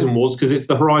Horizon Wars because it's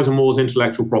the Horizon Wars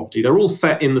intellectual property. They're all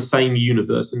set in the same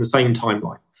universe, in the same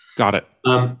timeline. Got it.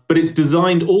 But it's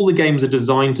designed, all the games are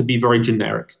designed to be very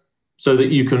generic so that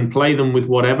you can play them with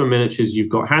whatever miniatures you've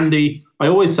got handy. I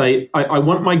always say, I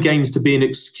want my games to be an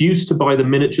excuse to buy the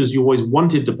miniatures you always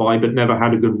wanted to buy but never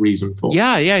had a good reason for.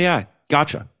 Yeah.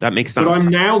 Gotcha. That makes sense. But I'm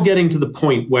now getting to the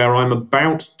point where I'm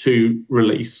about to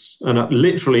release, and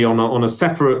literally on a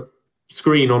separate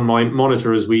screen on my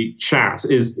monitor as we chat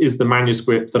is the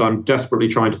manuscript that I'm desperately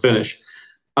trying to finish.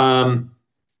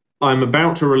 I'm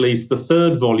about to release the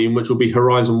third volume, which will be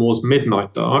Horizon Wars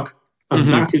Midnight Dark, and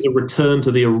that is a return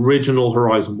to the original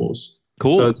Horizon Wars.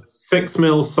 Cool. So it's a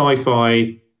 6mm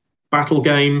sci-fi battle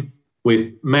game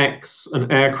with mechs and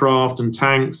aircraft and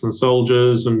tanks and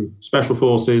soldiers and special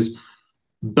forces.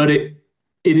 But it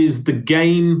is the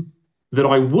game that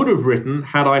I would have written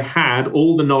had I had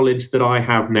all the knowledge that I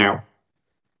have now.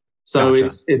 So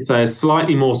Gotcha. It's a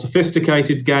slightly more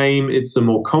sophisticated game. It's a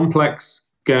more complex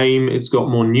game. It's got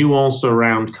more nuance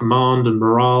around command and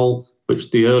morale,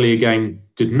 which the earlier game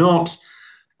did not.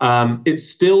 It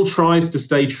still tries to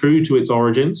stay true to its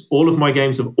origins. All of my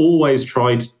games have always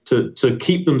tried to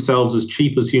keep themselves as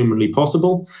cheap as humanly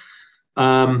possible.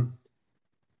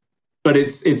 But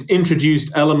it's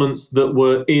introduced elements that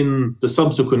were in the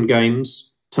subsequent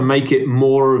games to make it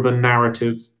more of a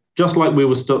narrative. Just like we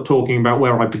were talking about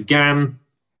where I began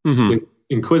with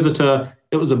Inquisitor,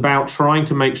 it was about trying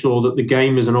to make sure that the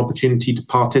game is an opportunity to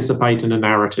participate in a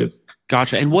narrative.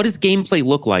 Gotcha. And what does gameplay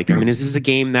look like? I mean, is this a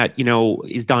game that,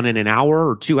 is done in an hour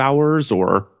or 2 hours,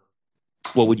 or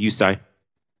what would you say?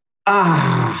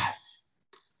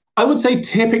 I would say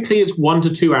typically it's 1 to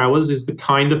 2 hours is the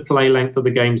kind of play length of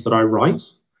the games that I write.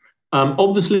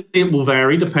 Obviously, it will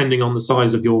vary depending on the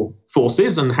size of your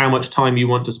forces and how much time you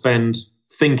want to spend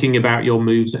thinking about your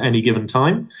moves at any given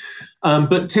time.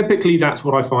 But typically, that's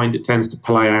what I find it tends to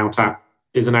play out at,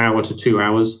 is 1 hour to 2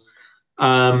 hours.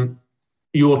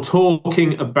 You're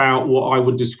talking about what I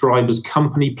would describe as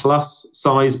company plus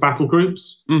size battle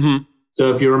groups.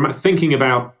 So if you're thinking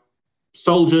about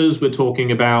soldiers, we're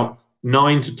talking about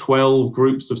 9 to 12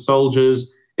 groups of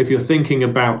soldiers. If you're thinking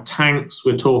about tanks,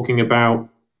 we're talking about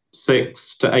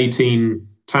 6 to 18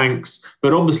 tanks.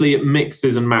 But obviously it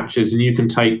mixes and matches, and you can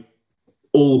take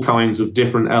all kinds of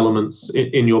different elements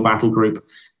in your battle group.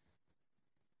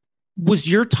 Was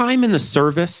your time in the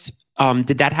service,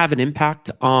 did that have an impact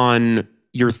on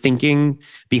your thinking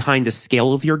behind the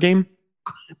scale of your game?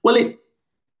 Well,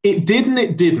 it did and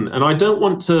it didn't. And I don't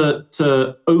want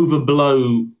to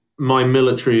overblow my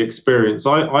military experience.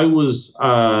 I was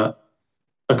a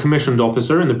commissioned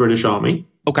officer in the British Army.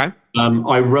 Okay.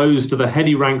 I rose to the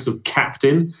heady ranks of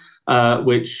captain,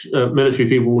 which military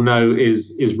people will know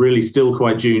is really still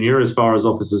quite junior as far as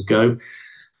officers go.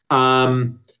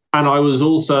 And I was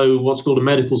also what's called a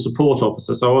medical support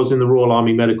officer. So I was in the Royal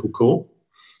Army Medical Corps.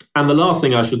 And the last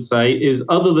thing I should say is,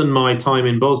 other than my time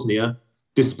in Bosnia,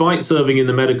 despite serving in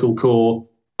the Medical Corps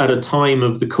at a time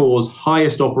of the Corps'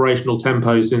 highest operational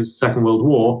tempo since the Second World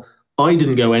War, I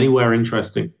didn't go anywhere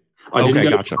interesting. I didn't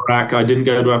go to Iraq, I didn't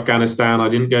go to Afghanistan, I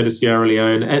didn't go to Sierra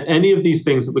Leone, any of these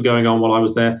things that were going on while I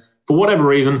was there. For whatever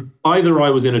reason, either I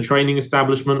was in a training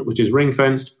establishment, which is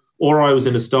ring-fenced, or I was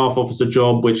in a staff officer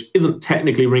job, which isn't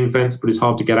technically ring-fenced, but is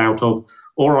hard to get out of,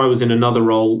 or I was in another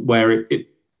role where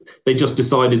they just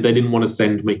decided they didn't want to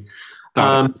send me.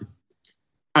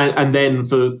 And then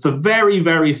for very,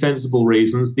 very sensible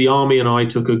reasons, the army and I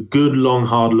took a good, long,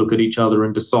 hard look at each other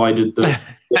and decided that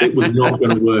it was not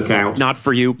going to work out. Not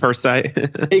for you, per se.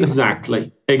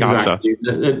 Exactly. Gotcha.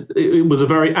 It was a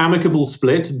very amicable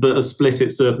split, but a split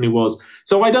it certainly was.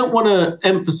 So I don't want to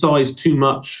emphasize too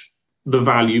much the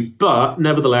value, but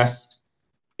nevertheless,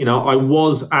 I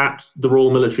was at the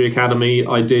Royal Military Academy.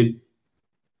 I did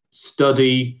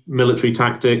study military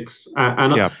tactics,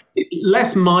 and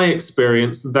less my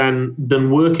experience than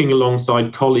working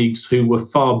alongside colleagues who were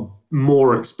far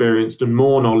more experienced and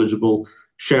more knowledgeable.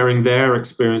 Sharing their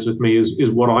experience with me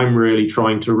is what I'm really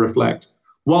trying to reflect,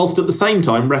 whilst at the same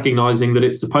time recognizing that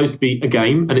it's supposed to be a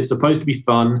game and it's supposed to be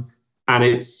fun, and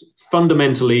it's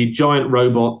fundamentally giant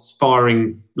robots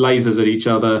firing lasers at each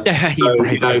other. So,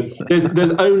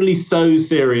 there's only so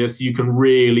serious you can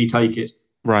really take it.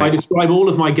 Right. I describe all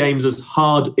of my games as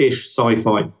hard-ish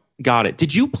sci-fi. Got it.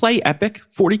 Did you play Epic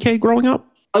 40K growing up?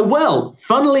 Well,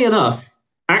 funnily enough,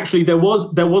 actually, there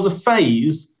was a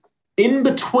phase in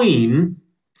between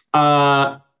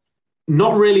not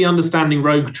really understanding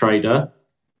Rogue Trader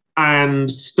and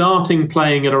starting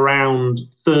playing at around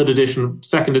 3rd edition,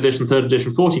 2nd edition, 3rd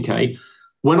edition 40K,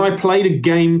 when I played a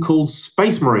game called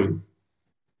Space Marine.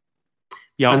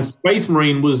 Yeah. And Space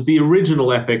Marine was the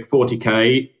original Epic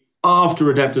 40K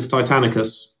after Adeptus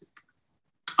Titanicus.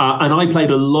 And I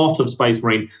played a lot of Space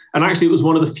Marine. And actually, it was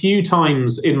one of the few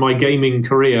times in my gaming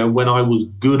career when I was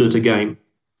good at a game.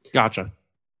 Gotcha.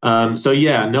 I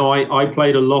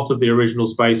played a lot of the original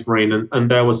Space Marine, and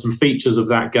there were some features of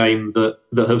that game that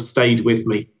have stayed with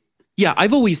me. Yeah,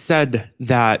 I've always said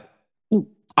that.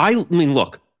 I mean,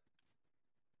 look,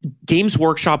 Games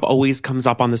Workshop always comes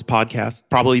up on this podcast,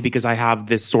 probably because I have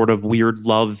this sort of weird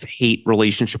love-hate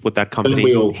relationship with that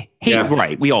company.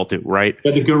 Right? We all do, right?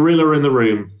 They're the gorilla in the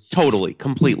room. Totally,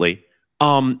 completely.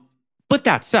 But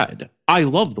that said, I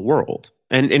love the world.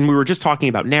 And we were just talking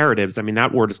about narratives. I mean,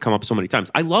 that word has come up so many times.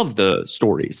 I love the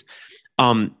stories.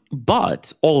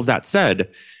 But all of that said,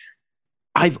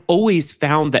 I've always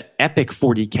found that Epic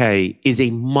 40K is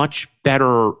a much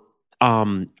better,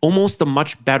 almost a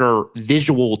much better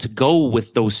visual to go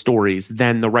with those stories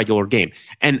than the regular game.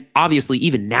 And obviously,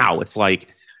 even now, it's like,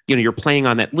 you're playing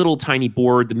on that little tiny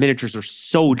board. The miniatures are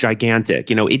so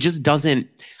gigantic. It just doesn't,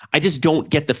 I just don't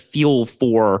get the feel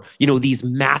for, these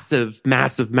massive,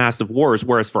 massive, massive wars.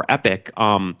 Whereas for Epic,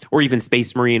 or even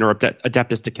Space Marine or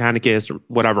Adeptus Titanicus or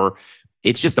whatever,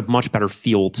 it's just a much better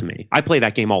feel to me. I play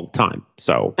that game all the time.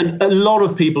 So, and a lot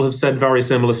of people have said very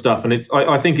similar stuff, and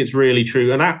I think it's really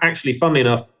true. And actually, funnily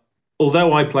enough,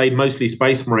 although I played mostly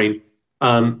Space Marine,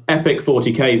 Epic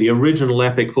 40K, the original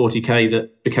Epic 40K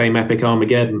that became Epic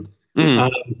Armageddon,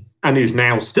 and is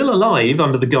now still alive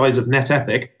under the guise of Net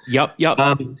Epic. Yep.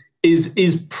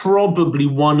 Is probably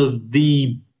one of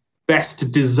the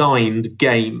best designed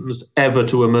games ever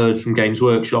to emerge from Games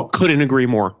Workshop. Couldn't agree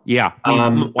more. Yeah,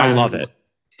 I love it.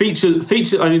 Feature.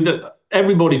 I mean,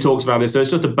 everybody talks about this, so it's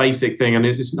just a basic thing, and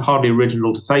it's hardly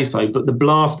original to say so. But the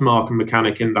blast marker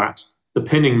mechanic in that, the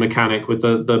pinning mechanic with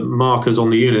the markers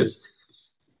on the units,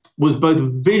 was both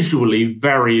visually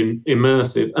very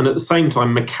immersive and at the same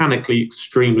time mechanically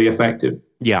extremely effective.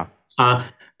 Yeah. And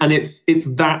it's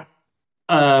that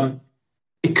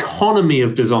economy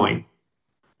of design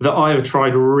that I have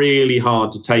tried really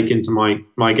hard to take into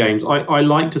my games. I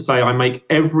like to say I make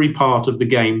every part of the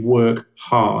game work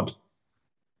hard.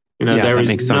 There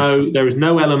is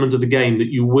no element of the game that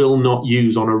you will not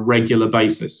use on a regular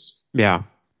basis. Yeah.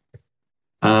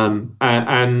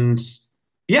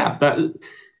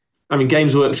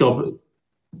 Games Workshop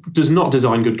does not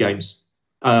design good games.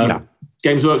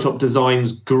 Games Workshop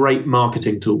designs great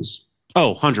marketing tools.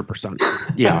 Oh, 100%.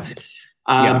 Yeah.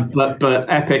 But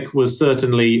Epic was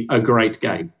certainly a great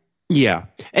game. Yeah.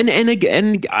 And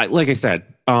again, like I said,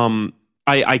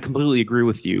 I completely agree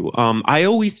with you. I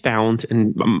always found,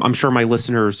 and I'm sure my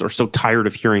listeners are so tired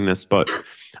of hearing this, but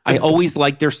I always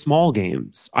like their small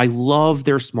games. I love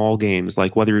their small games,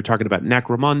 like whether you're talking about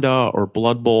Necromunda or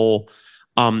Blood Bowl.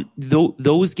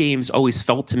 Those games always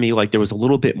felt to me like there was a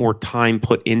little bit more time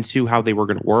put into how they were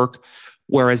going to work.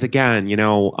 Whereas again,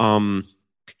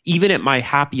 even at my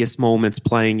happiest moments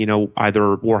playing,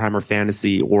 either Warhammer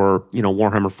Fantasy or,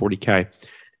 Warhammer 40K,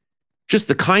 just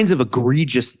the kinds of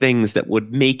egregious things that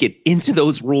would make it into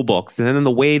those rule books. And then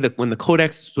the way that when the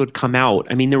codex would come out,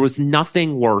 I mean, there was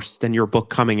nothing worse than your book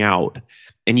coming out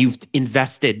and you've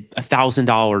invested $1,000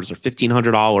 or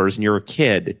 $1,500 and you're a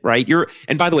kid, right?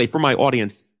 And by the way, for my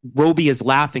audience, Robey is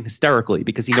laughing hysterically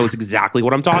because he knows exactly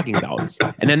what I'm talking about.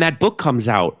 And then that book comes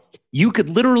out. You could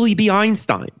literally be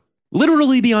Einstein.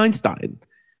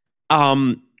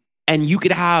 and you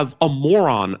could have a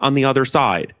moron on the other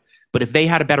side. But if they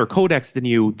had a better codex than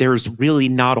you, there's really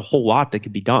not a whole lot that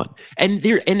could be done. And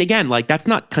again, like, that's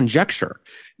not conjecture.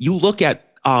 You look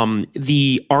at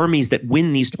the armies that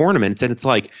win these tournaments, and it's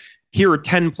like, here are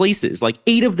 10 places. Like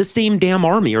 8 of the same damn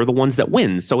army are the ones that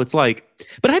win. So it's like,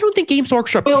 but I don't think Games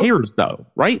Workshop cares, though,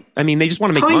 right? I mean, they just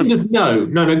want to make money.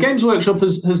 No. Games Workshop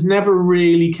has never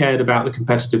really cared about the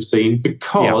competitive scene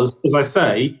because, as I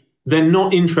say, they're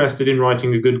not interested in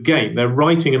writing a good game. They're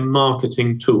writing a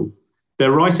marketing tool.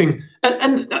 They're writing,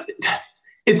 and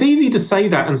it's easy to say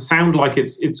that and sound like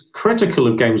it's critical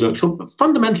of Games Workshop, but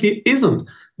fundamentally it isn't.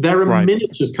 They're a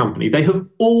miniatures company. They have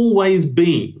always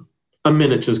been a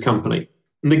miniatures company.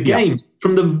 And the game,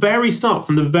 from the very start,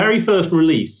 from the very first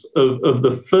release of the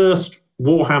first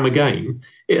Warhammer game,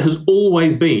 it has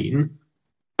always been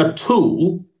a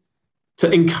tool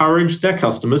to encourage their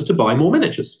customers to buy more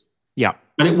miniatures. Yeah.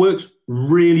 And it works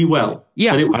really well.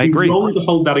 Yeah, and it would I agree. be wrong to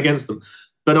hold that against them.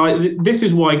 But this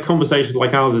is why conversations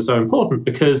like ours are so important,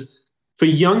 because for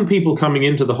young people coming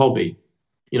into the hobby,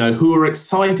 who are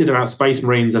excited about Space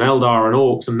Marines and Eldar and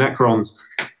Orcs and Necrons,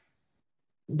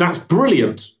 that's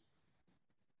brilliant.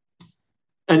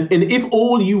 And if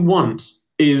all you want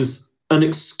is an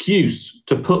excuse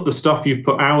to put the stuff you've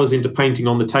put hours into painting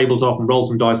on the tabletop and roll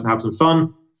some dice and have some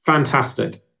fun,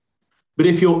 fantastic. But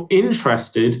if you're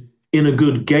interested in a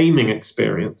good gaming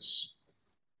experience,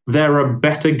 there are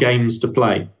better games to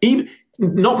play. Even,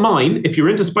 not mine. If you're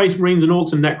into Space Marines and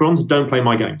Orcs and Necrons, don't play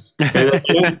my games. Okay?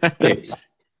 They don't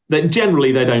fit.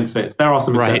 Generally, they don't fit. There are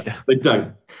some exceptions. They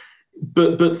don't.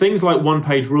 But things like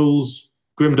one-page rules,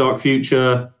 Grimdark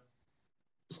Future,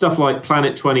 stuff like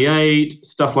Planet 28,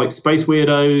 stuff like Space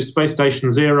Weirdos, Space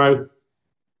Station Zero,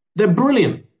 they're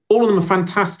brilliant. All of them are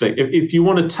fantastic. If you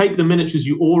want to take the miniatures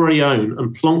you already own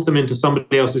and plonk them into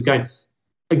somebody else's game,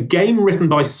 a game written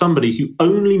by somebody who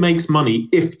only makes money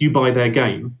if you buy their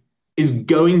game is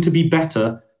going to be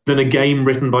better than a game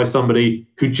written by somebody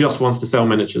who just wants to sell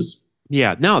miniatures.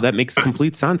 Yeah, no, that makes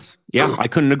complete sense. Yeah, I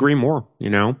couldn't agree more,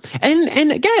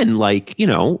 And again, like,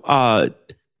 you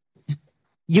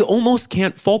almost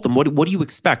can't fault them. What do you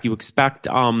expect? You expect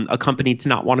a company to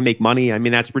not want to make money? I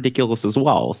mean, that's ridiculous as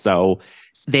well. So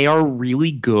they are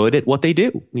really good at what they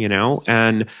do,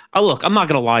 And look, I'm not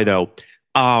going to lie, though.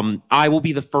 I will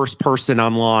be the first person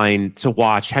online to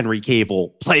watch Henry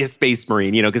Cavill play a Space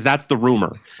Marine, because that's the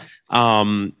rumor.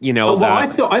 I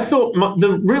thought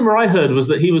the rumor I heard was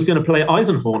that he was going to play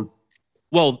Eisenhorn.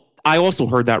 Well, I also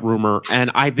heard that rumor, and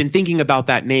I've been thinking about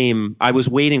that name. I was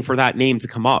waiting for that name to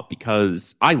come up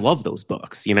because I love those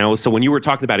books, So when you were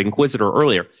talking about Inquisitor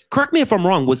earlier, correct me if I'm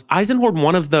wrong, was Eisenhorn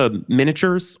one of the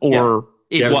miniatures or?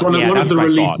 Yeah, it was one of the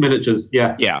released miniatures.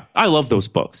 Yeah. Yeah. I love those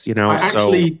books,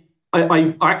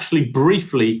 I actually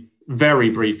very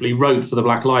briefly wrote for the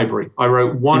Black Library. I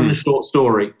wrote one short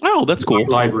story. Oh, that's cool. Black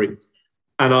Library.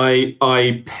 And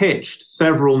I pitched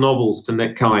several novels to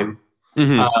Nick Kime,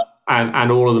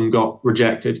 and all of them got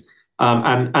rejected.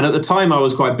 And at the time, I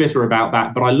was quite bitter about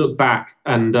that. But I look back,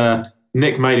 and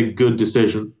Nick made a good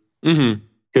decision.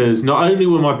 Because not only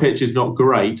were my pitches not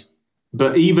great,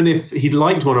 but even if he'd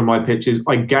liked one of my pitches,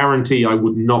 I guarantee I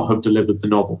would not have delivered the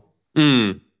novel.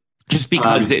 Just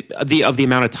because of the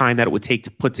amount of time that it would take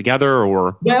to put together,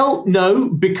 or? Well, no,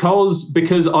 because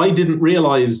I didn't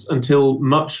realize until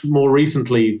much more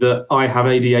recently that I have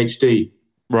ADHD.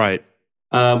 Right.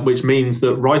 Which means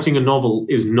that writing a novel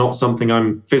is not something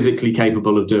I'm physically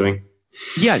capable of doing.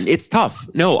 Yeah, it's tough.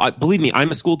 No, believe me,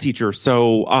 I'm a school teacher,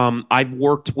 so I've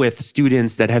worked with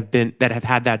students that have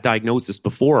had that diagnosis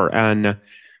before, and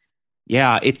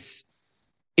yeah, it's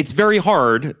very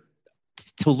hard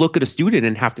to look at a student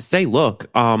and have to say, look,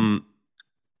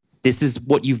 this is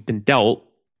what you've been dealt.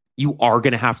 You are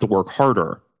going to have to work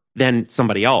harder than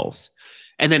somebody else.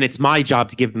 And then it's my job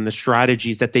to give them the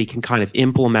strategies that they can kind of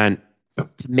implement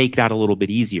to make that a little bit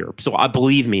easier. So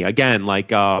believe me, again,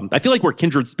 like I feel like we're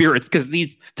kindred spirits because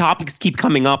these topics keep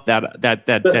coming up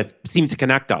that seem to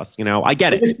connect us. I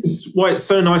get it. This is why it's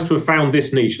so nice to have found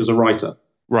this niche as a writer.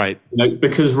 Right.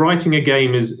 Because writing a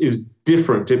game is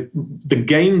different. The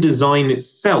game design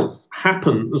itself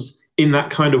happens in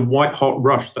that kind of white hot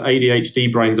rush that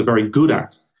ADHD brains are very good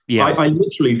at. Yes. I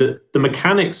literally, the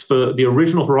mechanics for the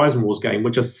original Horizon Wars game,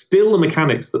 which are still the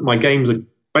mechanics that my games are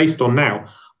based on now,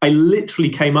 I literally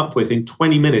came up with in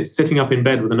 20 minutes sitting up in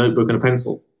bed with a notebook and a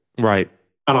pencil. Right.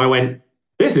 And I went,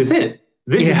 this is it.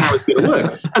 This is how it's going to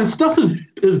work. And stuff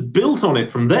has built on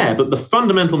it from there, but the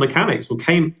fundamental mechanics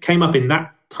came up in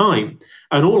that time.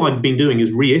 And all I've been doing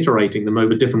is reiterating them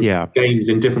over different games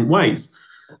in different ways.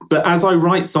 But as I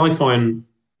write sci-fi and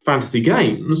fantasy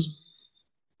games,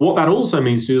 what that also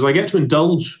means to is I get to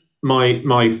indulge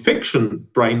my fiction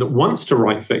brain that wants to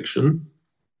write fiction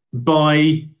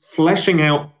by fleshing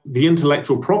out the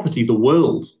intellectual property, the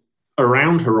world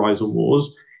around Horizon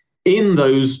Wars in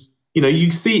those.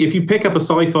 You see, if you pick up a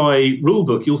sci-fi rule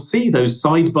book, you'll see those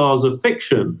sidebars of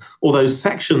fiction or those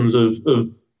sections of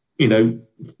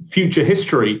future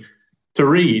history to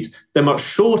read. They're much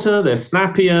shorter, they're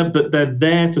snappier, but they're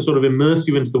there to sort of immerse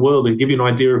you into the world and give you an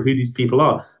idea of who these people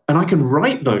are. And I can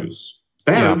write those.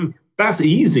 That's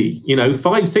easy.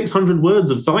 500-600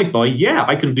 words of sci-fi. Yeah,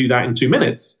 I can do that in 2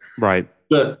 minutes. Right.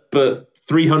 But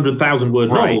 300,000 word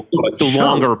novel. The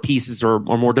longer pieces are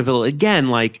more difficult. Again,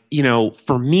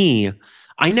 for me,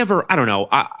 I don't know.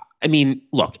 I mean,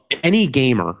 look, any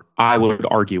gamer, I would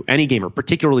argue, any gamer,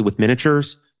 particularly with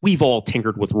miniatures, we've all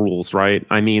tinkered with rules, right?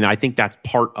 I mean, I think that's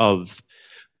part of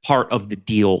the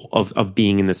deal of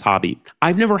being in this hobby.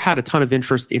 I've never had a ton of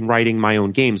interest in writing my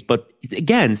own games, but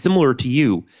again, similar to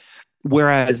you,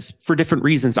 whereas for different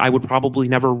reasons, I would probably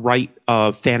never write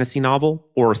a fantasy novel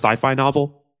or a sci-fi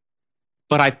novel,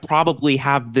 but I probably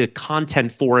have the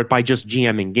content for it by just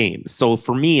GMing games. So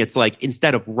for me, it's like,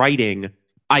 instead of writing,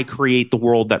 I create the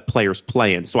world that players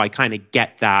play in. So I kind of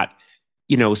get that,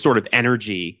 sort of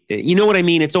energy. You know what I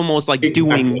mean? It's almost like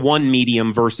doing one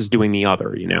medium versus doing the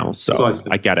other, So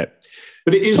precisely. I get it.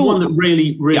 But it is one that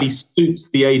really suits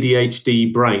the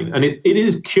ADHD brain. And it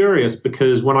is curious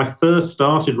because when I first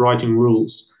started writing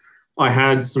rules, I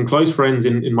had some close friends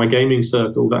in my gaming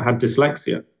circle that had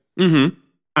dyslexia. Mm-hmm.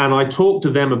 And I talked to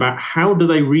them about how do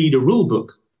they read a rule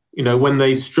book, when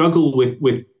they struggle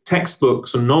with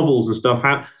textbooks and novels and stuff.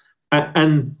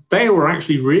 And they were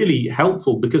actually really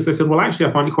helpful because they said, well, actually,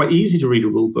 I find it quite easy to read a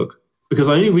rule book because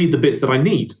I only read the bits that I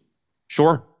need.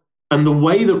 Sure. And the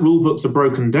way that rule books are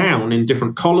broken down in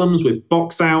different columns with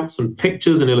box outs and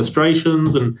pictures and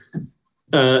illustrations and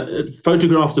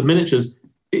photographs of miniatures,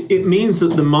 it means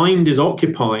that the mind is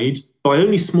occupied by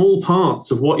only small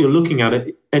parts of what you're looking at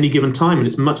any given time, and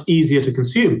it's much easier to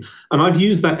consume. And I've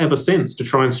used that ever since to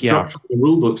try and structure the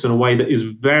rule books in a way that is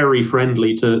very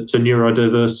friendly to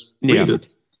neurodiverse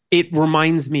readers. It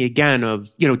reminds me again of,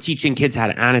 teaching kids how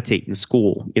to annotate in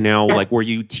school, like where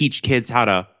you teach kids how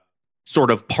to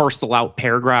sort of parcel out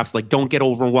paragraphs, like don't get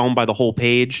overwhelmed by the whole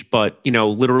page, but,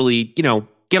 literally,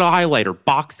 get a highlighter,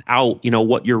 box out,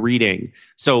 what you're reading.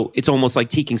 So it's almost like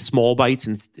taking small bites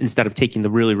instead of taking the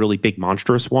really, really big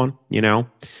monstrous one,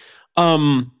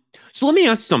 So let me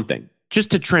ask something,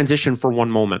 just to transition for one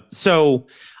moment. So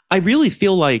I really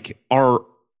feel like our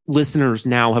listeners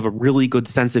now have a really good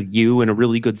sense of you and a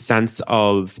really good sense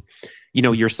of,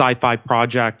 your sci-fi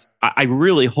project. I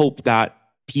really hope that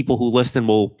people who listen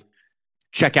will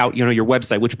check out, your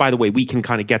website, which, by the way, we can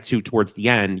kind of get to towards the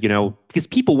end, because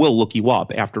people will look you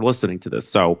up after listening to this.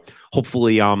 So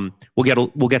hopefully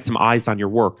we'll get some eyes on your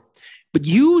work. But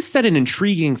you said an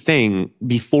intriguing thing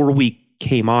before we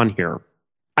came on here.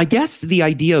 I guess the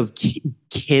idea of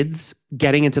kids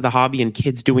getting into the hobby and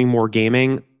kids doing more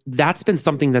gaming, that's been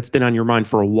something that's been on your mind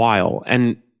for a while.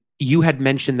 And you had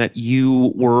mentioned that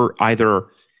you were either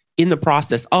in the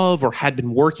process of or had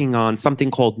been working on something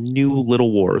called New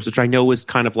Little Wars, which I know is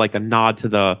kind of like a nod to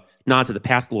the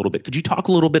past a little bit. Could you talk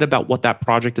a little bit about what that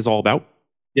project is all about?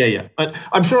 Yeah.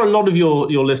 I'm sure a lot of your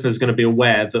listeners are going to be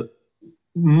aware that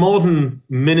modern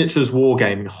miniatures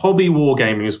wargaming, hobby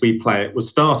wargaming as we play it, was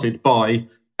started by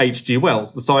H.G.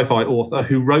 Wells, the sci-fi author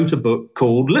who wrote a book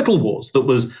called Little Wars that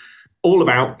was all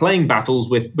about playing battles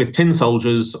with tin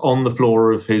soldiers on the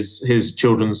floor of his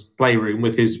children's playroom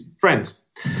with his friends.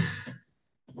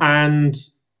 And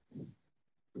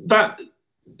the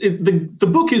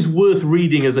book is worth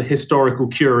reading as a historical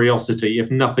curiosity,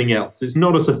 if nothing else. It's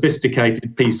not a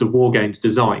sophisticated piece of wargames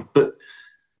design, but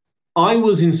I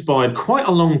was inspired quite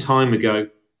a long time ago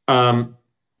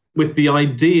with the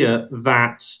idea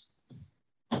that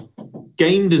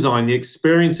game design, the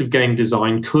experience of game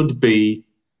design, could be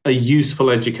a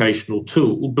useful educational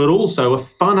tool, but also a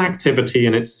fun activity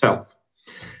in itself.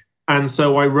 And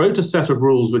so I wrote a set of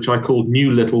rules which I called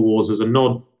New Little Wars as a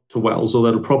nod to Wells, although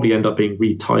it'll probably end up being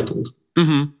retitled.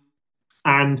 Mm-hmm.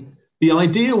 And the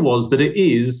idea was that it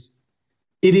is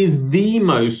the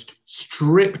most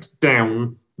stripped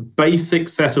down basic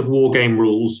set of wargame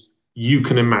rules you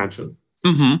can imagine.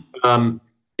 Mm-hmm.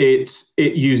 It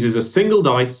uses a single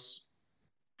dice,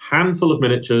 handful of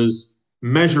miniatures,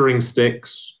 measuring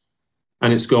sticks,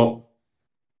 and it's got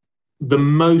the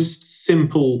most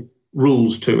simple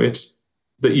rules to it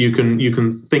that you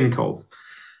can think of.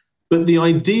 But the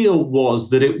idea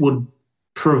was that it would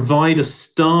provide a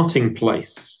starting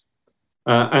place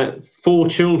for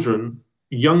children,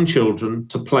 young children,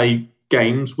 to play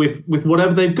games with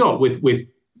whatever they've got, with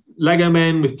Lego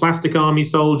men, with plastic army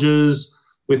soldiers,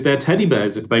 with their teddy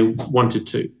bears if they wanted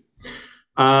to,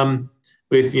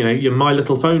 with your My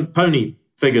Little Pony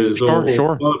figures, or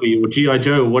Barbie or GI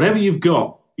Joe, whatever you've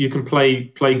got. You can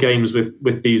play games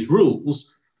with these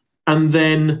rules, and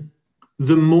then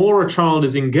the more a child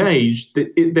is engaged,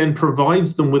 it then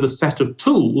provides them with a set of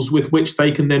tools with which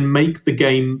they can then make the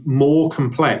game more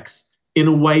complex in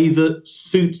a way that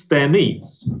suits their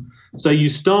needs. So you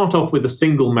start off with a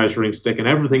single measuring stick and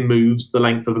everything moves the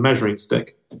length of the measuring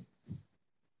stick.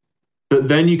 But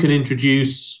then you can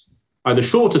introduce either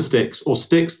shorter sticks or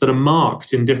sticks that are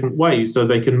marked in different ways so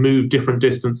they can move different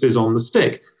distances on the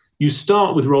stick. You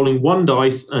start with rolling one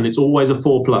dice and it's always a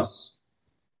 4+.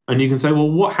 And you can say,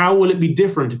 well, how will it be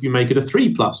different if you make it a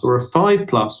 3+ or a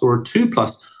 5+ or a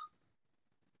 2+?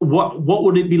 What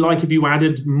would it be like if you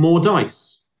added more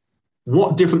dice?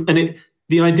 What different? And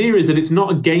the idea is that it's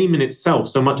not a game in itself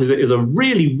so much as it is a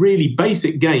really, really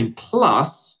basic game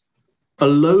plus a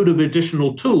load of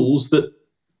additional tools that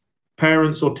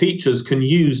parents or teachers can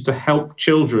use to help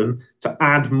children to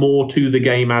add more to the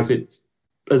game as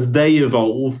they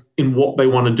evolve in what they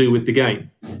want to do with the game.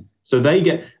 So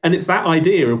and it's that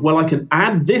idea of, well, I can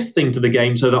add this thing to the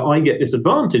game so that I get this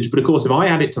advantage. But of course, if I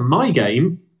add it to my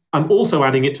game, I'm also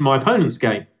adding it to my opponent's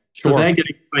game. Sure. So they're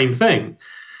getting the same thing.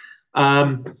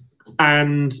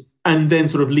 And then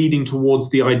sort of leading towards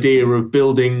the idea of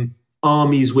building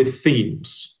armies with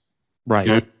themes.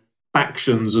 Right.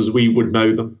 Factions as we would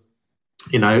know them,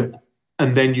 and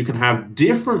then you can have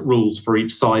different rules for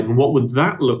each side. And what would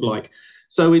that look like?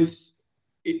 So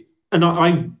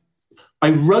I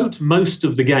wrote most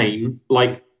of the game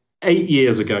like 8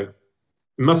 years ago.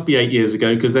 It must be 8 years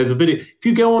ago because there's a video. If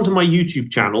you go onto my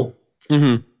YouTube channel,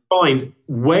 find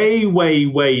way, way,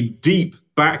 way deep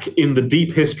back in the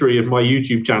deep history of my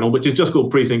YouTube channel, which is just called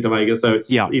Precinct Omega. So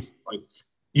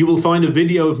you will find a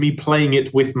video of me playing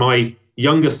it with my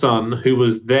younger son, who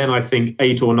was then, I think,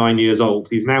 8 or 9 years old.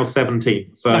 He's now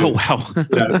 17. So wow.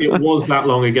 It was that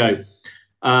long ago.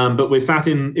 But we're sat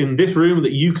in this room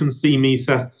that you can see me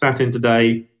sat in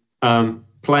today,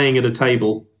 playing at a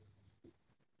table.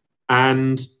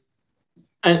 And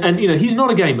he's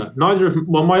not a gamer.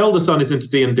 My older son is into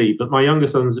D&D, but my younger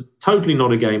son's totally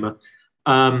not a gamer.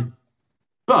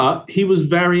 But he was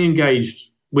very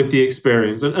engaged with the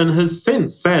experience and has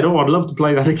since said, "Oh, I'd love to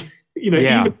play that again." Even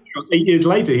 8 years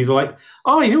later, he's like,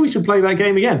 "Oh, we should play that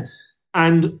game again."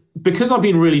 And because I've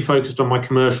been really focused on my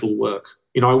commercial work,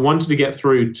 I wanted to get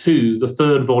through to the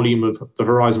third volume of the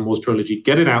Horizon Wars trilogy,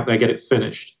 get it out there, get it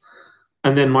finished.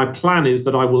 And then my plan is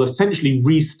that I will essentially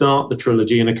restart the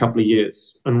trilogy in a couple of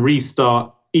years and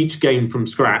restart each game from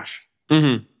scratch,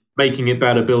 making it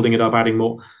better, building it up, adding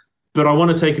more. But I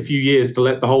want to take a few years to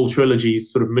let the whole trilogy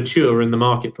sort of mature in the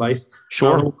marketplace.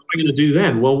 Sure. What am I going to do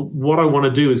then? Well, what I want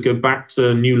to do is go back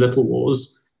to New Little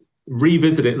Wars,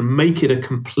 revisit it and make it a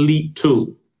complete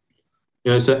tool.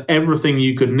 So everything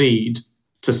you could need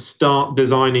to start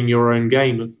designing your own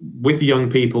game with young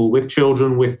people, with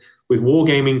children, with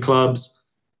wargaming clubs,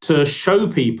 to show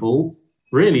people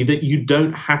really that you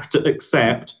don't have to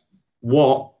accept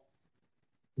what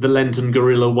the Lenten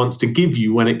Gorilla wants to give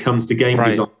you when it comes to game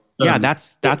design. Yeah,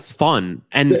 that's fun.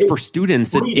 And for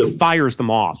students, it fires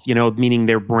them off, meaning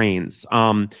their brains,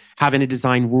 having to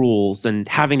design rules and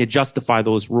having to justify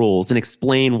those rules and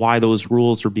explain why those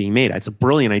rules are being made. It's a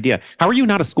brilliant idea. How are you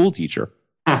not a school teacher?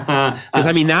 Because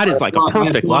that is like a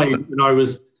perfect lesson. And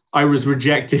I was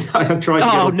rejected. I tried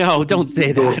to Oh, no, don't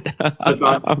say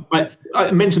that.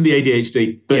 I mentioned the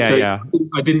ADHD, but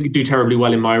I didn't do terribly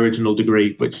well in my original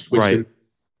degree, which right.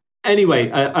 Anyway,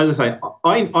 as I say,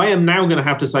 I am now going to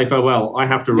have to say farewell. I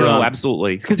have to run. No,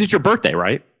 absolutely. Because it's your birthday,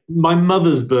 right? My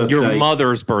mother's birthday. Your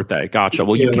mother's birthday. Gotcha.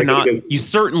 Well, you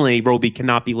certainly, Robey,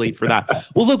 cannot be late for that.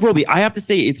 Well, look, Robey, I have to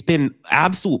say it's been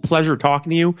absolute pleasure talking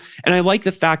to you. And I like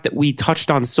the fact that we touched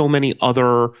on so many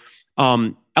other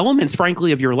elements,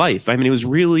 frankly, of your life. I mean, it was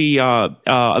really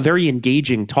a very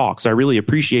engaging talk. So I really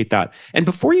appreciate that. And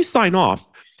before you sign off,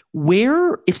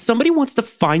 if somebody wants to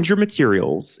find your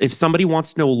materials, if somebody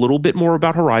wants to know a little bit more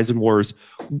about Horizon Wars,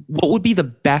 what would be the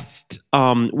best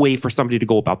way for somebody to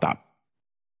go about that?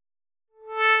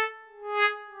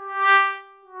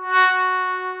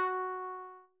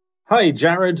 Hi,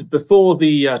 Jared. Before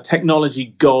the technology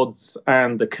gods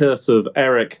and the curse of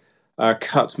Eric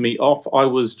cut me off, I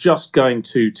was just going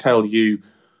to tell you,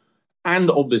 and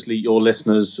obviously your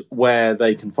listeners, where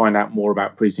they can find out more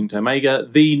about Precinct Omega.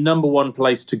 The number one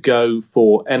place to go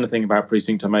for anything about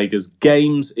Precinct Omega's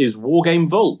games is Wargame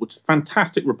Vault, which is a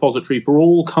fantastic repository for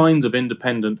all kinds of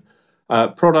independent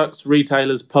products,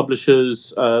 retailers,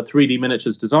 publishers, 3D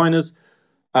miniatures designers.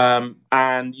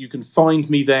 And you can find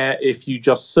me there if you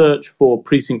just search for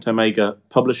Precinct Omega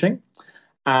Publishing.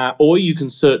 Or you can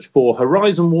search for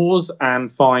Horizon Wars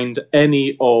and find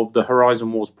any of the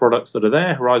Horizon Wars products that are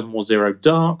there. Horizon Wars Zero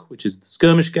Dark, which is the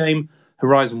skirmish game.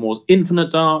 Horizon Wars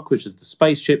Infinite Dark, which is the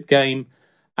spaceship game.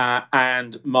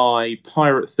 And my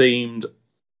pirate-themed,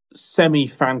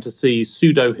 semi-fantasy,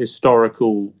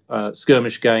 pseudo-historical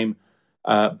skirmish game,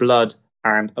 Blood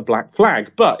and a Black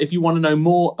Flag. But if you want to know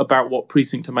more about what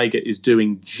Precinct Omega is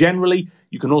doing generally,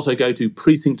 you can also go to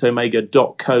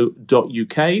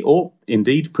precinctomega.co.uk or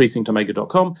indeed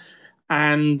precinctomega.com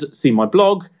and see my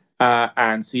blog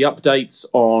and see updates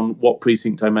on what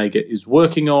Precinct Omega is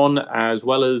working on, as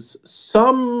well as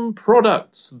some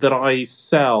products that I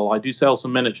sell. I do sell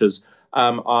some miniatures.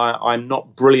 I'm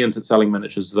not brilliant at selling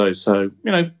miniatures, though, so,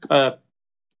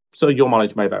 so your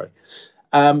mileage may vary.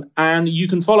 And you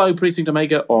can follow Precinct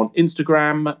Omega on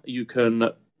Instagram. You can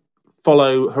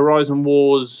follow Horizon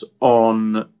Wars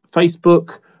on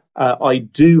Facebook. I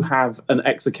do have an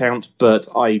X account, but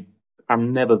I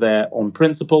am never there on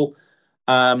principle.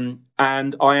 And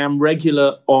I am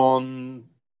regular on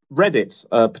Reddit,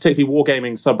 particularly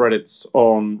wargaming subreddits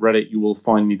on Reddit. You will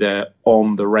find me there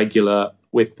on the regular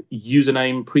with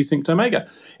username Precinct Omega.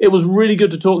 It was really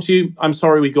good to talk to you. I'm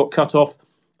sorry we got cut off.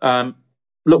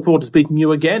 Look forward to speaking to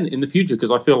you again in the future,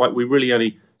 because I feel like we really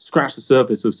only scratched the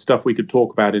surface of stuff we could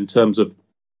talk about in terms of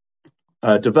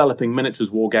developing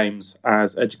miniatures war games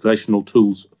as educational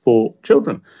tools for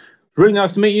children. It's really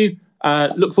nice to meet you.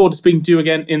 Look forward to speaking to you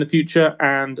again in the future,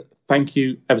 and thank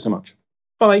you ever so much.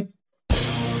 Bye.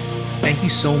 Thank you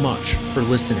so much for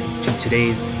listening to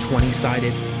today's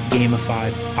 20-sided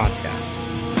gamified podcast.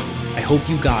 I hope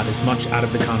you got as much out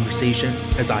of the conversation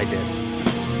as I did.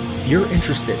 If you're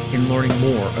interested in learning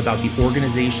more about the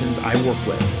organizations I work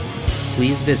with,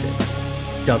 please visit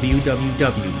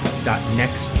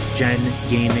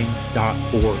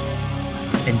www.nextgengaming.org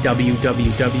and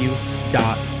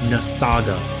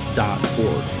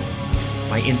www.nasaga.org.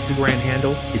 My Instagram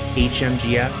handle is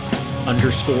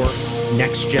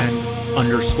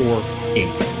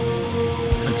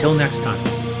HMGS_nextgen_Inc. Until next time,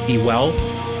 be well,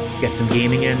 get some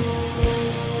gaming in,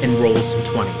 and roll some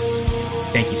 20s.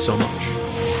 Thank you so much.